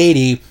this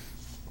lady.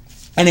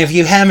 And if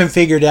you haven't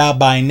figured out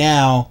by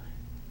now,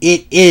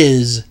 it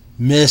is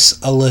Miss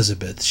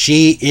Elizabeth.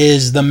 She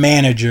is the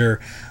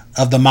manager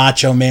of the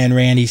Macho Man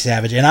Randy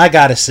Savage. And I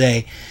gotta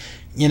say,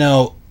 you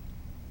know,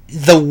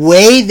 the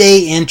way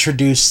they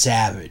introduce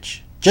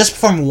Savage, just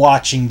from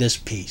watching this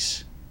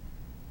piece,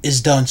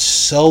 is done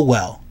so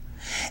well.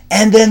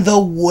 And then the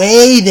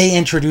way they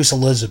introduce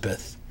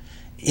Elizabeth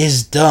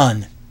is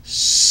done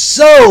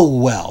so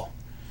well.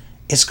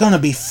 It's going to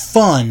be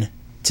fun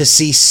to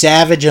see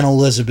Savage and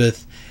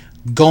Elizabeth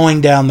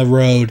going down the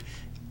road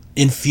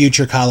in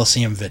future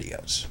Coliseum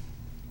videos.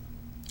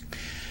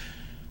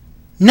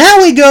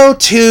 Now we go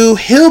to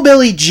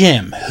Hillbilly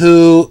Jim,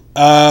 who,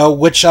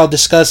 which I'll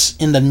discuss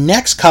in the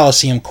next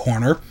Coliseum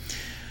Corner.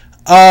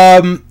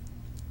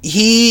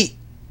 He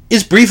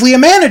is briefly a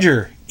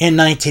manager in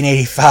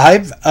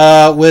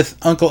 1985 with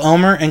Uncle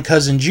Elmer and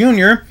Cousin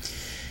Junior,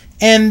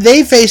 and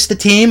they faced the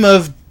team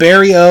of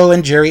Barry O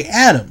and Jerry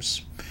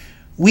Adams.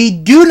 We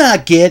do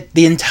not get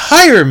the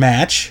entire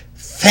match,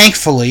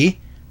 thankfully,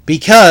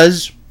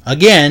 because,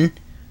 again,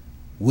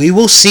 we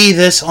will see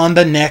this on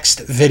the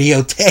next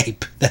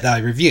videotape that I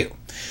review.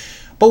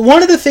 But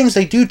one of the things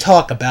they do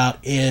talk about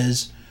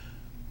is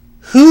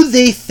who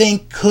they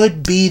think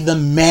could be the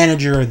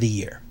manager of the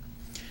year.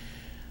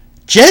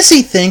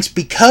 Jesse thinks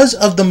because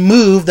of the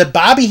move that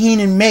Bobby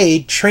Heenan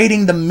made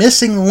trading the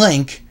missing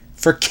link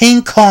for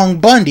King Kong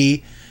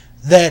Bundy,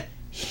 that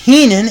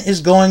Heenan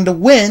is going to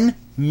win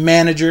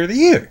Manager of the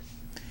Year.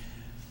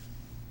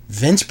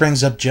 Vince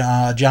brings up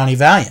Johnny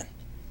Valiant.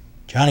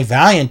 Johnny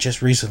Valiant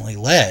just recently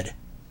led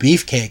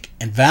Beefcake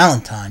and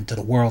Valentine to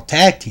the World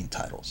Tag Team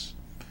titles.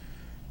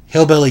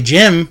 Hillbilly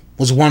Jim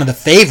was one of the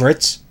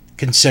favorites,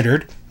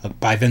 considered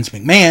by Vince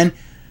McMahon,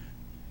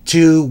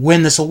 to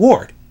win this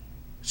award.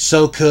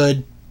 So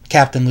could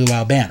Captain Lou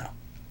Albano.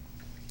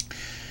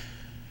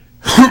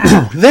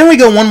 Then we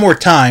go one more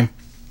time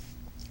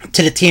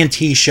to the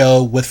TNT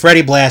show with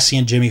Freddie Blassie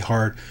and Jimmy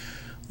Hart,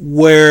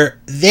 where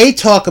they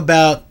talk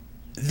about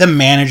the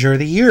Manager of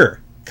the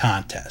Year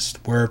contest,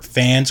 where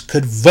fans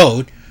could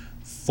vote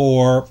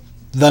for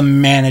the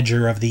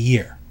Manager of the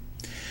Year.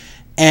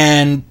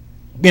 And,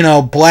 you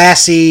know,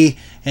 Blassie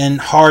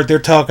and Hart, they're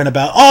talking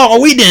about, oh,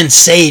 we didn't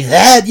say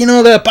that. You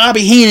know, that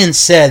Bobby Heenan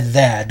said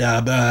that.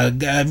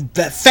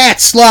 That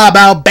fat slob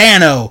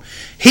Albano,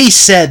 he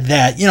said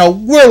that. You know,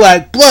 we're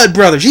like blood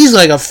brothers. He's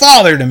like a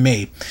father to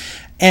me.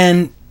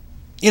 And,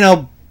 you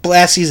know,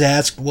 Blassie's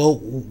asked, well,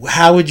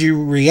 how would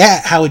you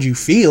react? How would you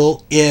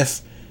feel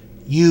if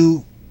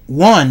you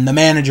won the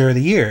Manager of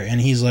the Year? And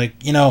he's like,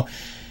 you know,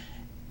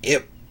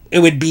 it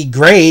would be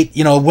great.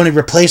 You know, it wouldn't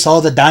replace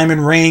all the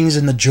diamond rings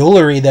and the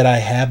jewelry that I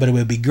have, but it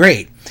would be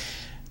great.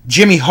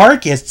 Jimmy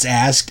Hart gets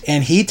asked,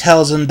 and he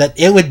tells him that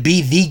it would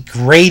be the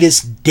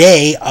greatest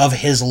day of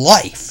his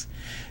life.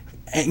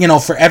 You know,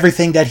 for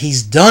everything that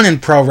he's done in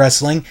pro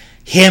wrestling,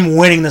 him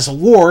winning this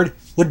award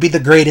would be the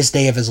greatest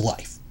day of his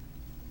life.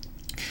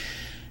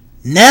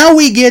 Now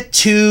we get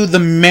to the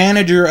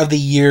Manager of the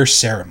Year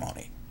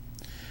ceremony.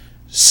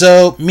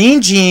 So,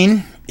 Mean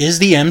Gene is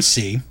the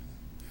MC,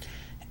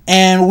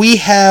 and we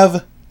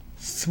have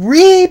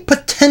 3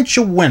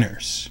 potential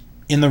winners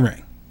in the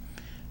ring.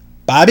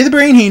 Bobby the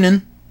Brain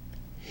Heenan,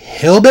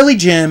 Hillbilly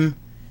Jim,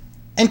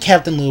 and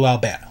Captain Lou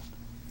Albano.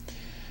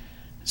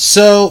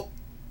 So,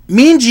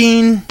 Mean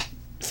Gene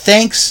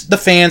thanks the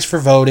fans for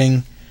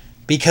voting,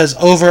 because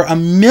over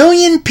 1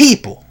 million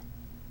people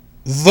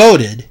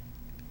voted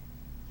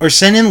or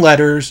sent in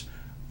letters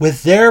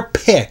with their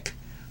pick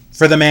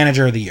for the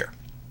Manager of the Year.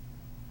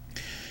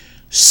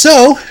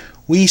 So,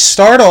 we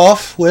start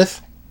off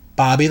with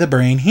Bobby the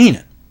Brain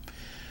Heenan.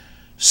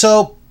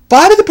 So,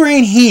 Bobby the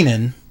Brain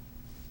Heenan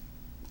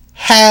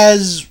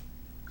has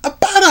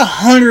about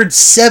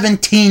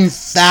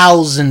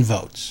 117,000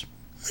 votes,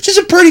 which is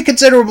a pretty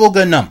considerable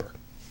good number.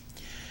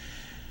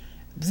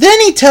 Then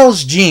he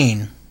tells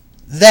Gene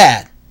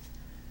that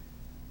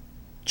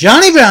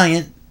Johnny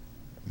Valiant,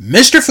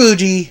 Mr.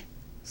 Fuji,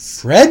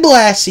 Fred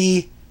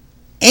Blassie,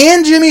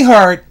 and Jimmy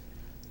Hart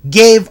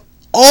gave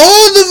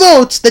all the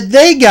votes that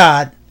they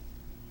got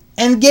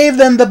and gave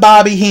them to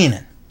Bobby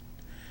Heenan.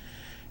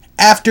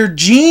 After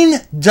Gene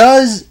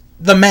does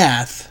the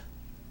math,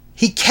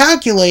 he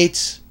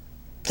calculates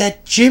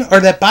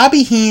that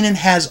Bobby Heenan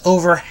has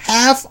over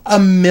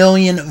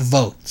 500,000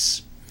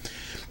 votes.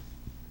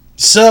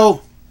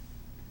 So,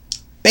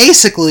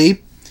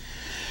 basically,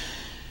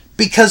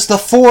 because the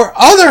 4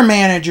 other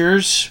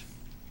managers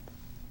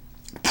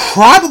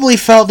probably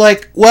felt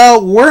like,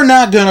 well, we're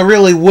not going to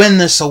really win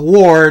this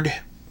award.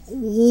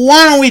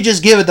 Why don't we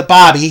just give it to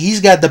Bobby? He's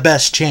got the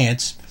best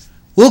chance.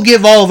 We'll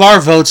give all of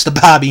our votes to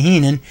Bobby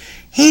Heenan.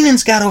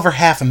 Heenan's got over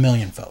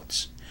 500,000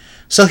 votes.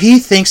 So he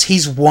thinks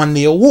he's won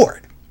the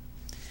award.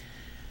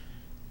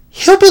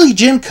 Hillbilly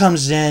Jim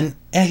comes in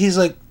and he's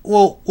like,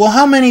 well,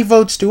 how many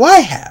votes do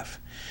I have?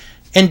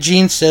 And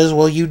Gene says,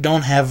 well, you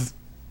don't have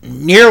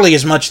nearly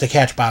as much to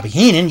catch Bobby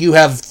Heenan. You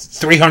have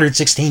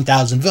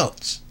 316,000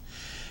 votes.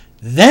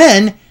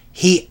 Then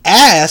he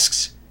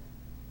asks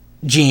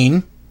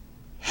Gene,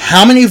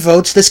 how many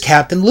votes does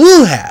Captain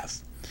Lou have?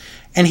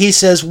 And he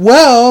says,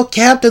 well,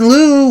 Captain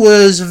Lou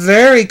was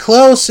very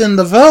close in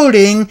the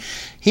voting.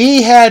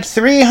 He had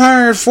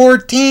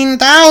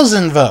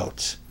 314,000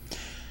 votes.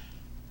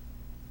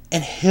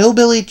 And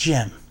Hillbilly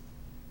Jim,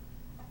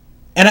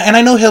 and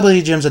I know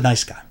Hillbilly Jim's a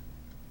nice guy.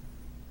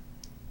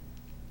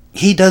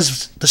 He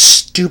does the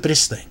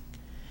stupidest thing.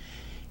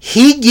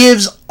 He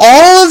gives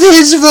all of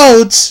his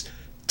votes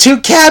to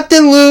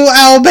Captain Lou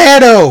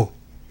Albano.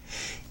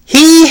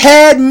 He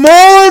had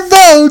more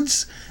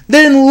votes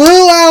than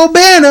Lou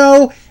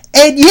Albano,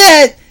 and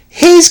yet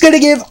he's going to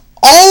give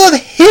all of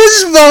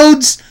his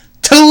votes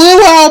to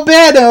Lou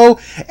Albano,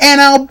 and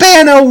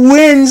Albano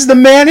wins the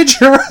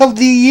Manager of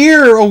the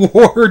Year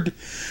award.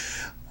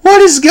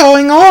 What is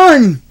going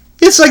on?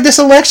 It's like this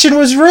election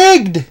was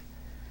rigged.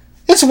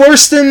 It's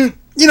worse than,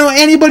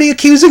 anybody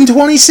accusing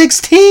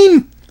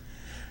 2016.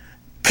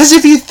 Because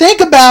if you think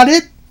about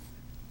it,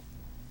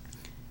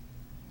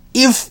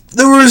 if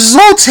the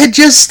results had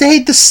just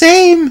stayed the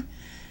same,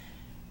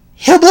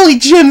 Hillbilly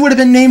Jim would have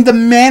been named the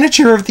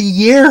Manager of the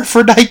Year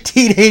for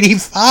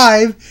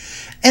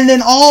 1985, and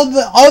then all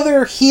the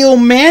other heel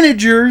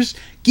managers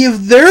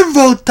give their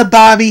vote to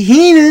Bobby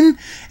Heenan,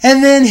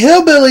 and then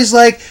Hillbilly's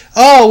like,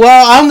 oh,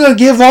 well, I'm going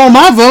to give all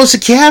my votes to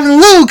Captain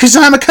Lou because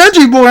I'm a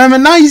country boy, I'm a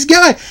nice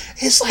guy.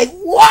 It's like,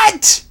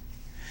 what?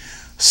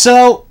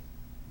 So,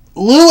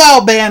 Lou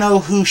Albano,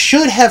 who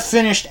should have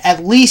finished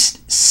at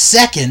least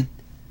second,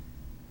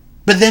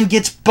 but then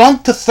gets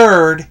bumped to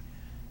third,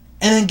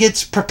 and then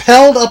gets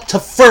propelled up to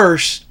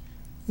first,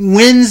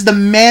 wins the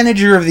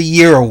Manager of the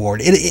Year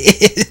award.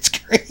 It's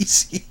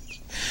crazy.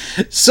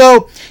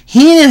 So,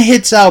 Heenan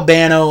hits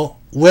Albano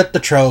with the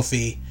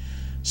trophy.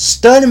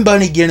 Stud and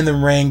Bundy get in the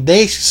ring.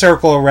 They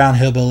circle around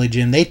Hillbilly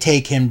Jim. They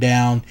take him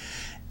down.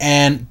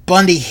 And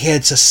Bundy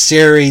hits a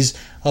series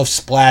of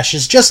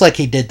splashes, just like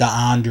he did to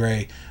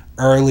Andre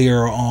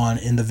earlier on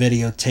in the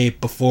videotape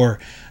before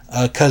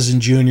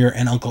Cousin Jr.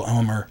 and Uncle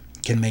Elmer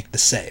can make the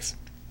save.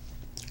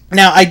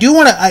 Now, I do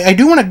want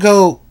to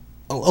go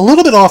a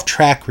little bit off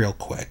track real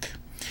quick,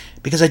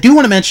 because I do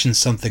want to mention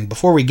something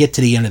before we get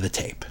to the end of the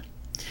tape.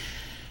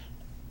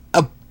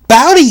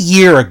 About a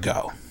year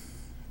ago,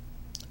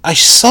 I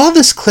saw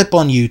this clip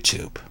on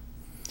YouTube.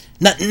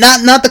 Not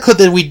the clip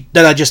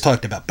that I just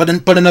talked about,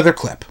 but another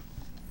clip.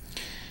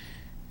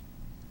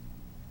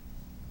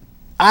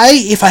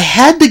 If I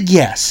had to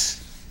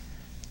guess,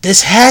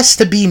 this has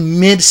to be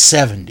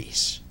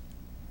mid-70s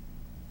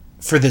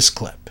for this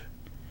clip.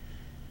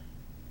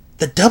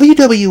 The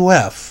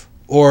WWF,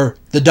 or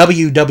the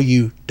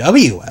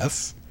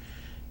WWF,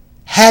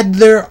 had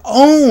their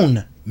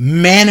own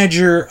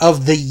Manager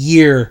of the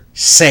Year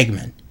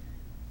segment,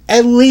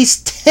 at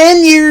least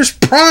 10 years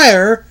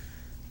prior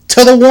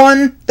to the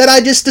one that I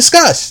just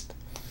discussed.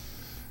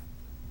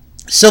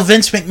 So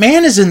Vince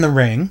McMahon is in the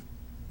ring,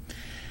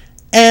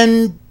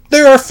 and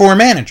there are 4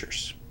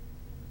 managers: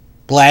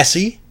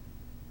 Blassie,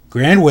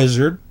 Grand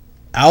Wizard,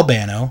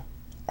 Albano,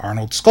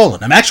 Arnold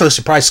Skaaland. I'm actually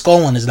surprised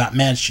Skaaland is not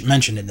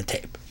mentioned in the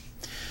tape.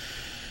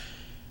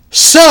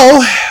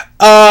 So,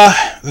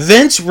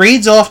 Vince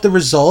reads off the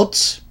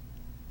results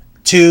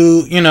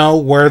to,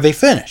 where they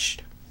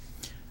finished.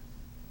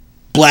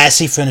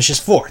 Blassie finishes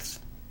 4th.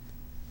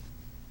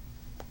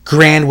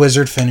 Grand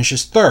Wizard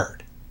finishes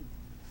 3rd.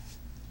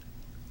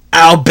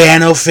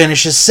 Albano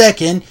finishes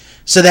 2nd,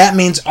 so that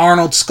means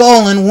Arnold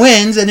Skaaland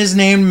wins and is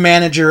named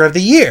Manager of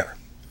the Year.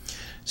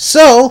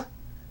 So,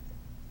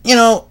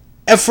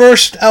 at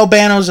first,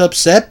 Albano's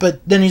upset,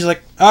 but then he's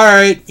like,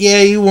 alright,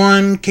 yeah, you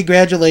won,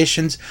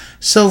 congratulations.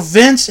 So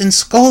Vince and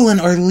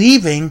Skaaland are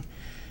leaving,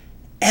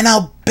 and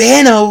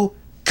Albano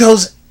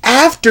goes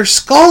after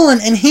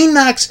Skaaland, and he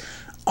knocks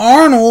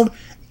Arnold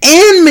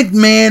and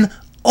McMahon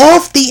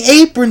off the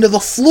apron to the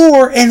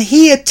floor, and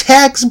he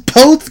attacks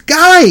both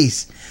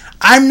guys.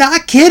 I'm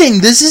not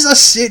kidding. This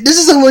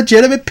is a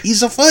legitimate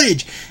piece of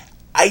footage.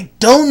 I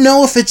don't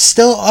know if it's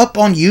still up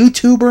on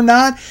YouTube or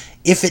not.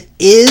 If it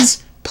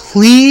is,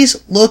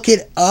 please look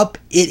it up.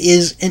 It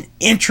is an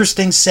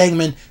interesting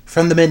segment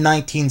from the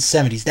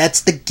mid-1970s.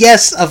 That's the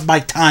guess of my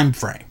time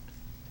frame.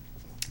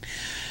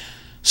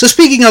 So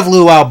speaking of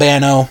Lou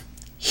Albano,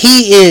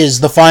 he is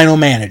the final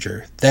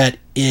manager that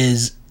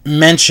is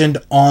mentioned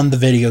on the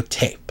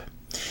videotape.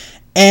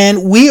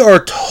 And we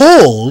are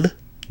told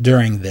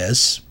during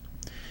this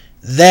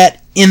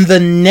that in the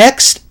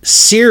next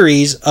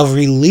series of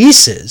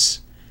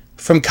releases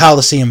from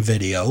Coliseum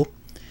Video,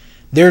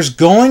 there's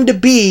going to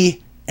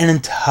be an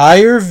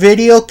entire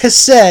video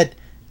cassette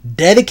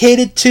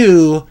dedicated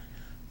to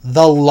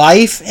the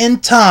life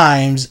and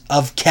times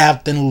of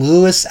Captain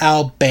Louis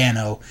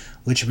Albano,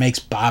 which makes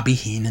Bobby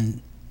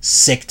Heenan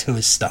sick to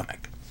his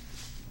stomach.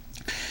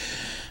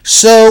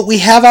 So we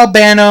have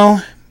Albano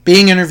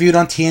being interviewed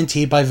on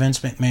TNT by Vince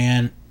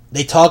McMahon.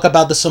 They talk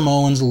about the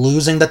Samoans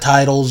losing the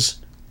titles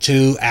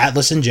to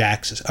Atlas and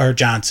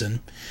Johnson.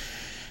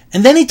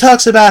 And then he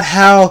talks about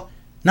how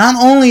not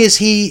only is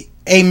he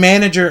a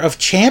manager of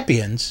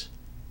champions,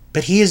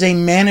 but he is a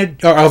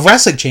manager of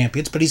wrestling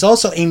champions, but he's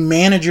also a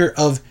manager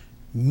of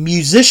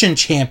musician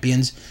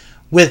champions,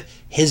 with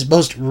his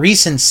most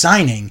recent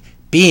signing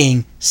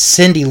being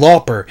Cyndi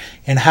Lauper,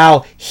 and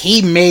how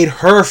he made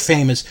her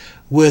famous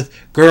with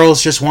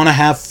Girls Just Want to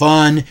Have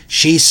Fun,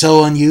 She's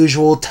So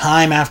Unusual,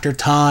 time after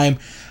time.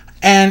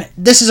 And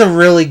this is a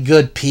really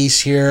good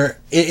piece here.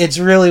 It's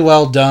really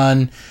well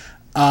done,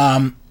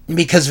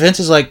 because Vince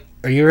is like,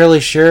 are you really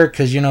sure?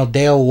 Because,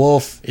 Dale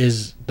Wolf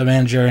is the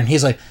manager, and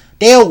he's like,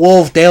 Dale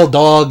Wolf, Dale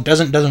Dog,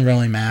 doesn't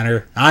really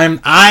matter.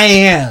 I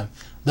am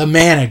the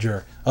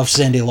manager of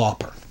Cyndi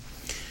Lauper.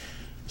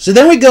 So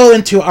then we go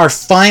into our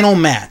final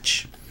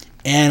match,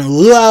 and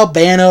Lou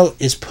Albano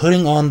is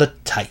putting on the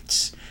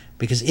tights,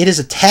 because it is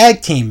a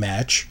tag team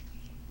match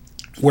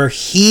where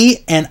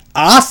he and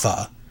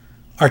Afa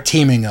are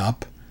teaming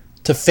up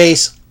to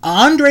face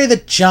Andre the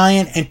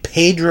Giant and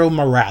Pedro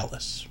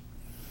Morales.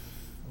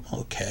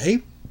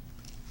 Okay.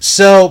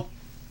 So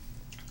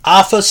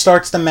Afa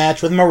starts the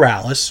match with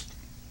Morales,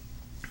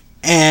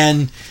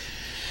 and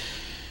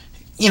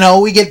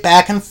we get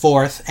back and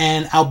forth,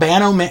 and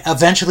Albano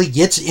eventually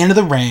gets into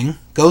the ring,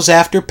 goes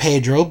after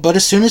Pedro, but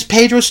as soon as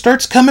Pedro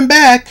starts coming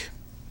back,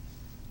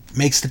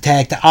 makes the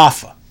tag to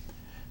Afa.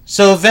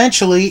 So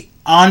eventually,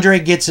 Andre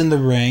gets in the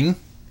ring,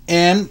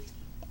 and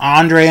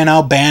Andre and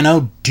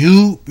Albano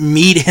do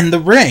meet in the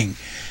ring.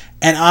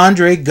 And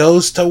Andre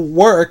goes to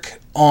work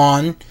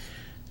on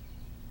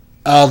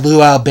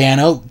Lou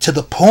Albano to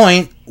the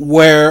point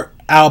where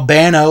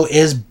Albano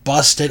is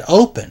busted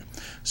open.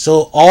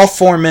 So all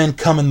four men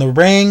come in the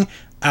ring.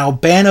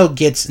 Albano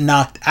gets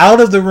knocked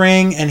out of the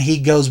ring, and he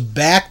goes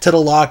back to the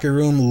locker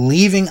room,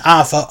 leaving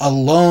Afa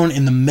alone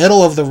in the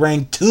middle of the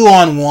ring,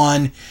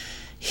 2-on-1.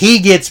 He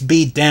gets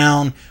beat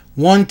down.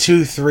 1,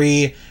 2,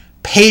 3.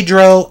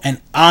 Pedro and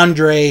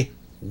Andre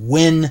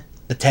win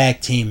the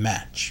tag team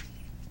match.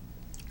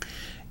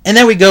 And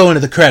then we go into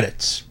the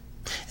credits.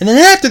 And then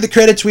after the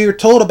credits, we were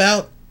told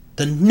about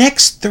the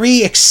next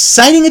 3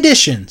 exciting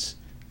additions.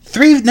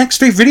 Next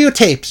three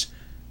videotapes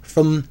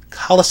from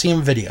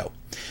Coliseum Video.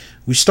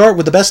 We start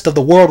with the Best of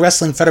the World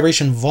Wrestling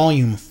Federation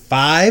Volume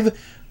 5,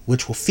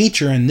 which will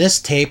feature in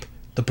this tape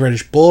the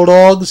British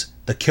Bulldogs,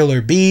 the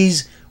Killer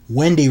Bees,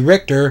 Wendy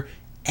Richter,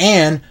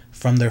 and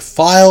from their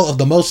file of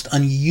the most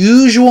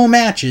unusual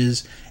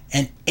matches,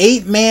 an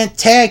 8-man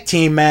tag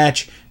team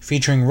match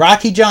featuring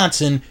Rocky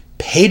Johnson,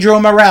 Pedro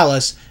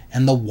Morales,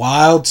 and the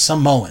Wild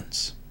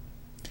Samoans.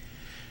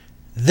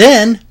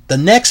 Then, the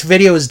next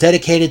video is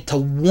dedicated to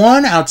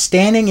one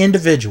outstanding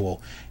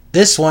individual.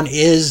 This one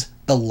is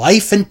the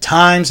life and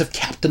times of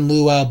Captain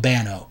Lou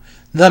Albano,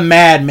 the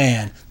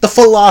madman, the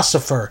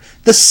philosopher,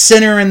 the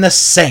sinner, and the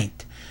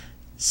saint.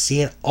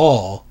 See it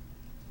all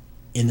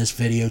in this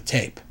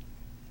videotape.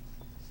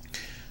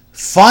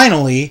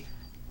 Finally,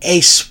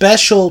 a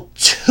special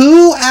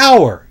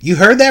 2-hour, you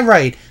heard that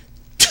right,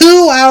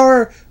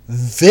 2-hour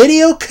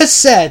video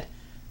cassette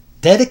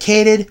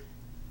dedicated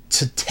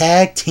to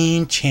Tag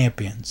Team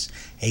Champions.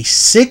 A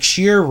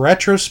 6-year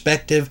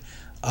retrospective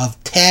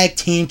of Tag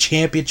Team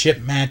Championship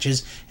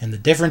matches and the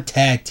different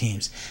tag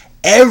teams.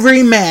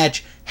 Every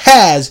match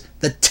has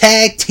the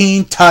tag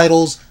team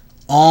titles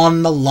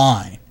on the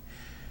line.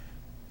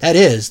 That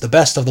is the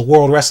Best of the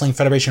World Wrestling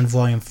Federation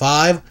Volume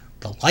 5,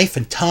 the life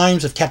and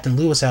times of Captain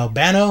Louis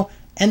Albano,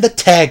 and the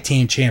Tag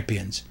Team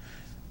Champions.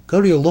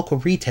 Go to your local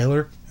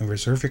retailer and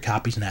reserve your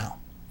copies now.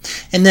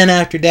 And then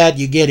after that,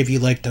 you get, if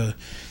you'd like to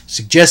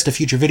suggest a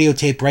future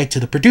videotape, write to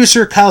the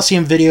producer,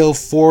 Coliseum Video,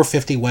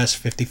 450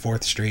 West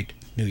 54th Street,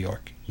 New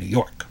York, New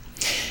York.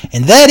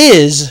 And that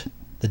is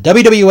the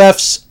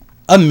WWF's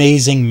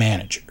Amazing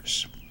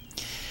Managers.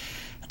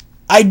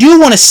 I do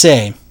want to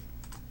say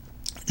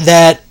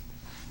that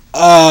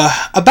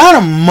about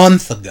a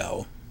month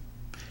ago,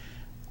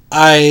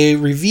 I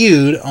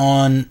reviewed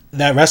on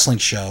that wrestling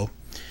show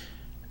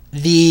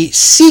the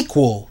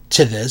sequel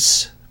to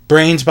this,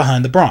 Brains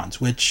Behind the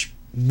Bronze, which,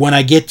 when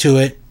I get to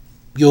it,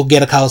 you'll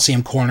get a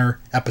Coliseum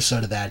Corner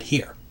episode of that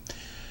here.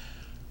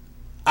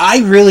 I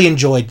really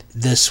enjoyed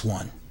this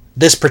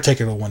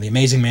particular one, The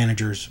Amazing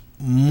Managers,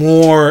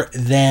 more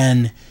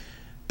than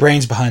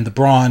Brains Behind the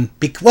Brawn.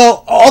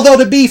 Well, although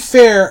to be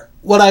fair,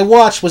 what I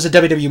watched was a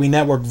WWE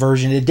Network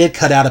version. It did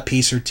cut out a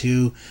piece or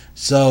two,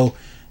 so,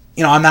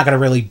 I'm not going to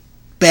really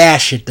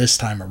bash it this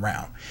time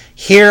around.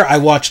 Here, I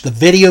watched the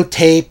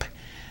videotape,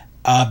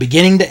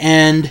 beginning to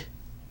end.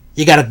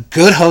 You got a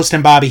good host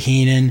in Bobby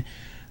Heenan.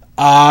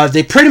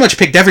 They pretty much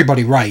picked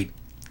everybody right,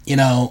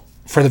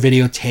 for the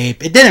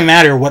videotape. It didn't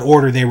matter what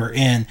order they were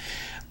in.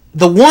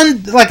 The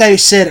one, like I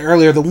said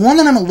earlier, the one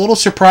that I'm a little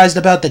surprised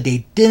about that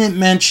they didn't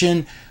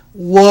mention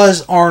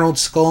was Arnold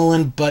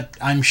Skaaland, but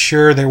I'm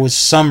sure there was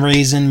some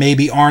reason.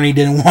 Maybe Arnie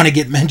didn't want to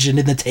get mentioned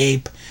in the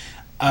tape.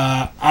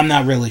 I'm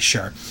not really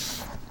sure.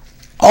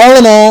 All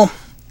in all,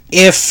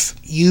 if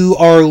you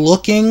are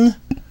looking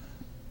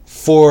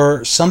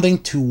for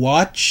something to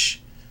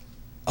watch,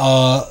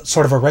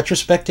 sort of a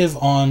retrospective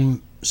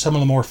on some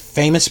of the more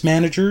famous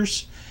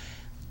managers,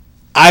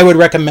 I would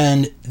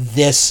recommend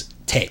this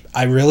tape.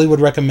 I really would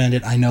recommend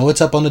it. I know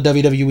it's up on the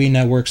WWE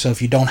Network, so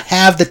if you don't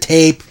have the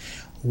tape,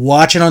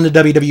 watch it on the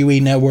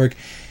WWE Network.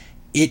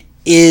 It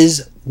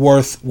is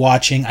worth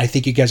watching. I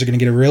think you guys are going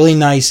to get a really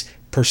nice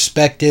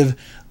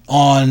perspective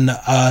on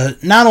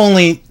not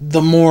only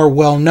the more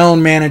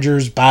well-known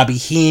managers, Bobby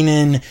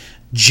Heenan,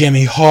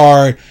 Jimmy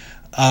Hart,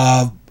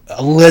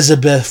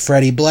 Elizabeth,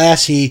 Freddie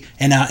Blassie,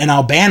 and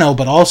Albano,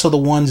 but also the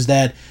ones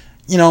that,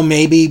 you know,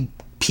 maybe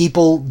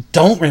people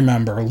don't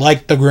remember,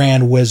 like the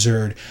Grand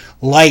Wizard,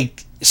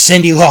 like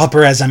Cyndi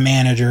Lauper as a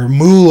manager,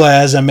 Moolah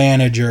as a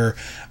manager,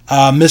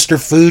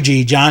 Mr.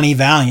 Fuji, Johnny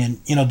Valiant.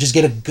 You know, just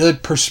get a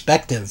good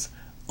perspective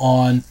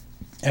on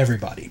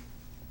everybody.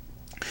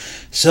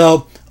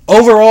 So,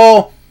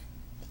 overall,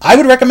 I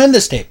would recommend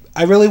this tape.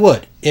 I really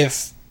would.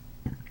 If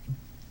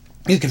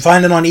you can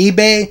find it on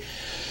eBay,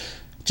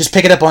 just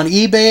pick it up on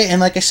eBay.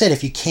 And like I said,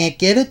 if you can't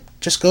get it,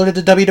 just go to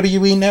the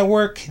WWE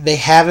Network. They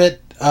have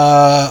it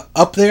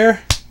up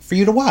there for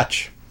you to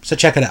watch. So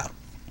check it out.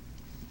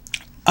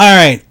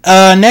 Alright,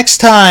 next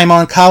time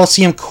on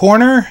Coliseum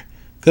Corner,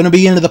 going to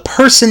be into the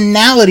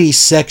personalities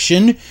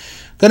section.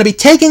 Going to be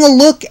taking a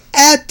look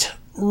at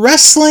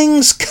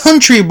wrestling's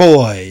country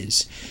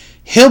boys.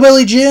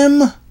 Hillbilly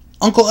Jim,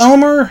 Uncle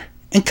Elmer,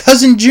 and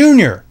Cousin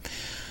Junior.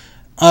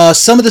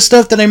 Some of the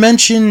stuff that I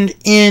mentioned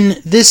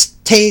in this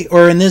tape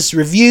or in this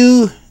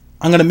review,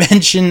 I'm going to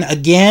mention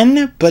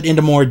again, but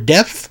into more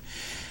depth.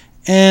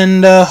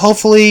 And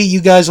hopefully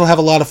you guys will have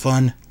a lot of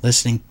fun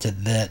listening to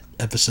that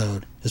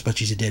episode as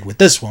much as you did with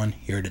this one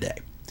here today.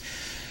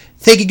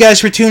 Thank you guys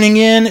for tuning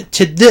in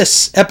to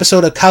this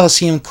episode of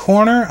Coliseum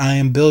Corner. I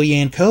am Bill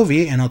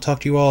Yankovi, and I'll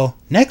talk to you all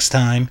next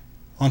time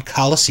on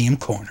Coliseum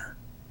Corner.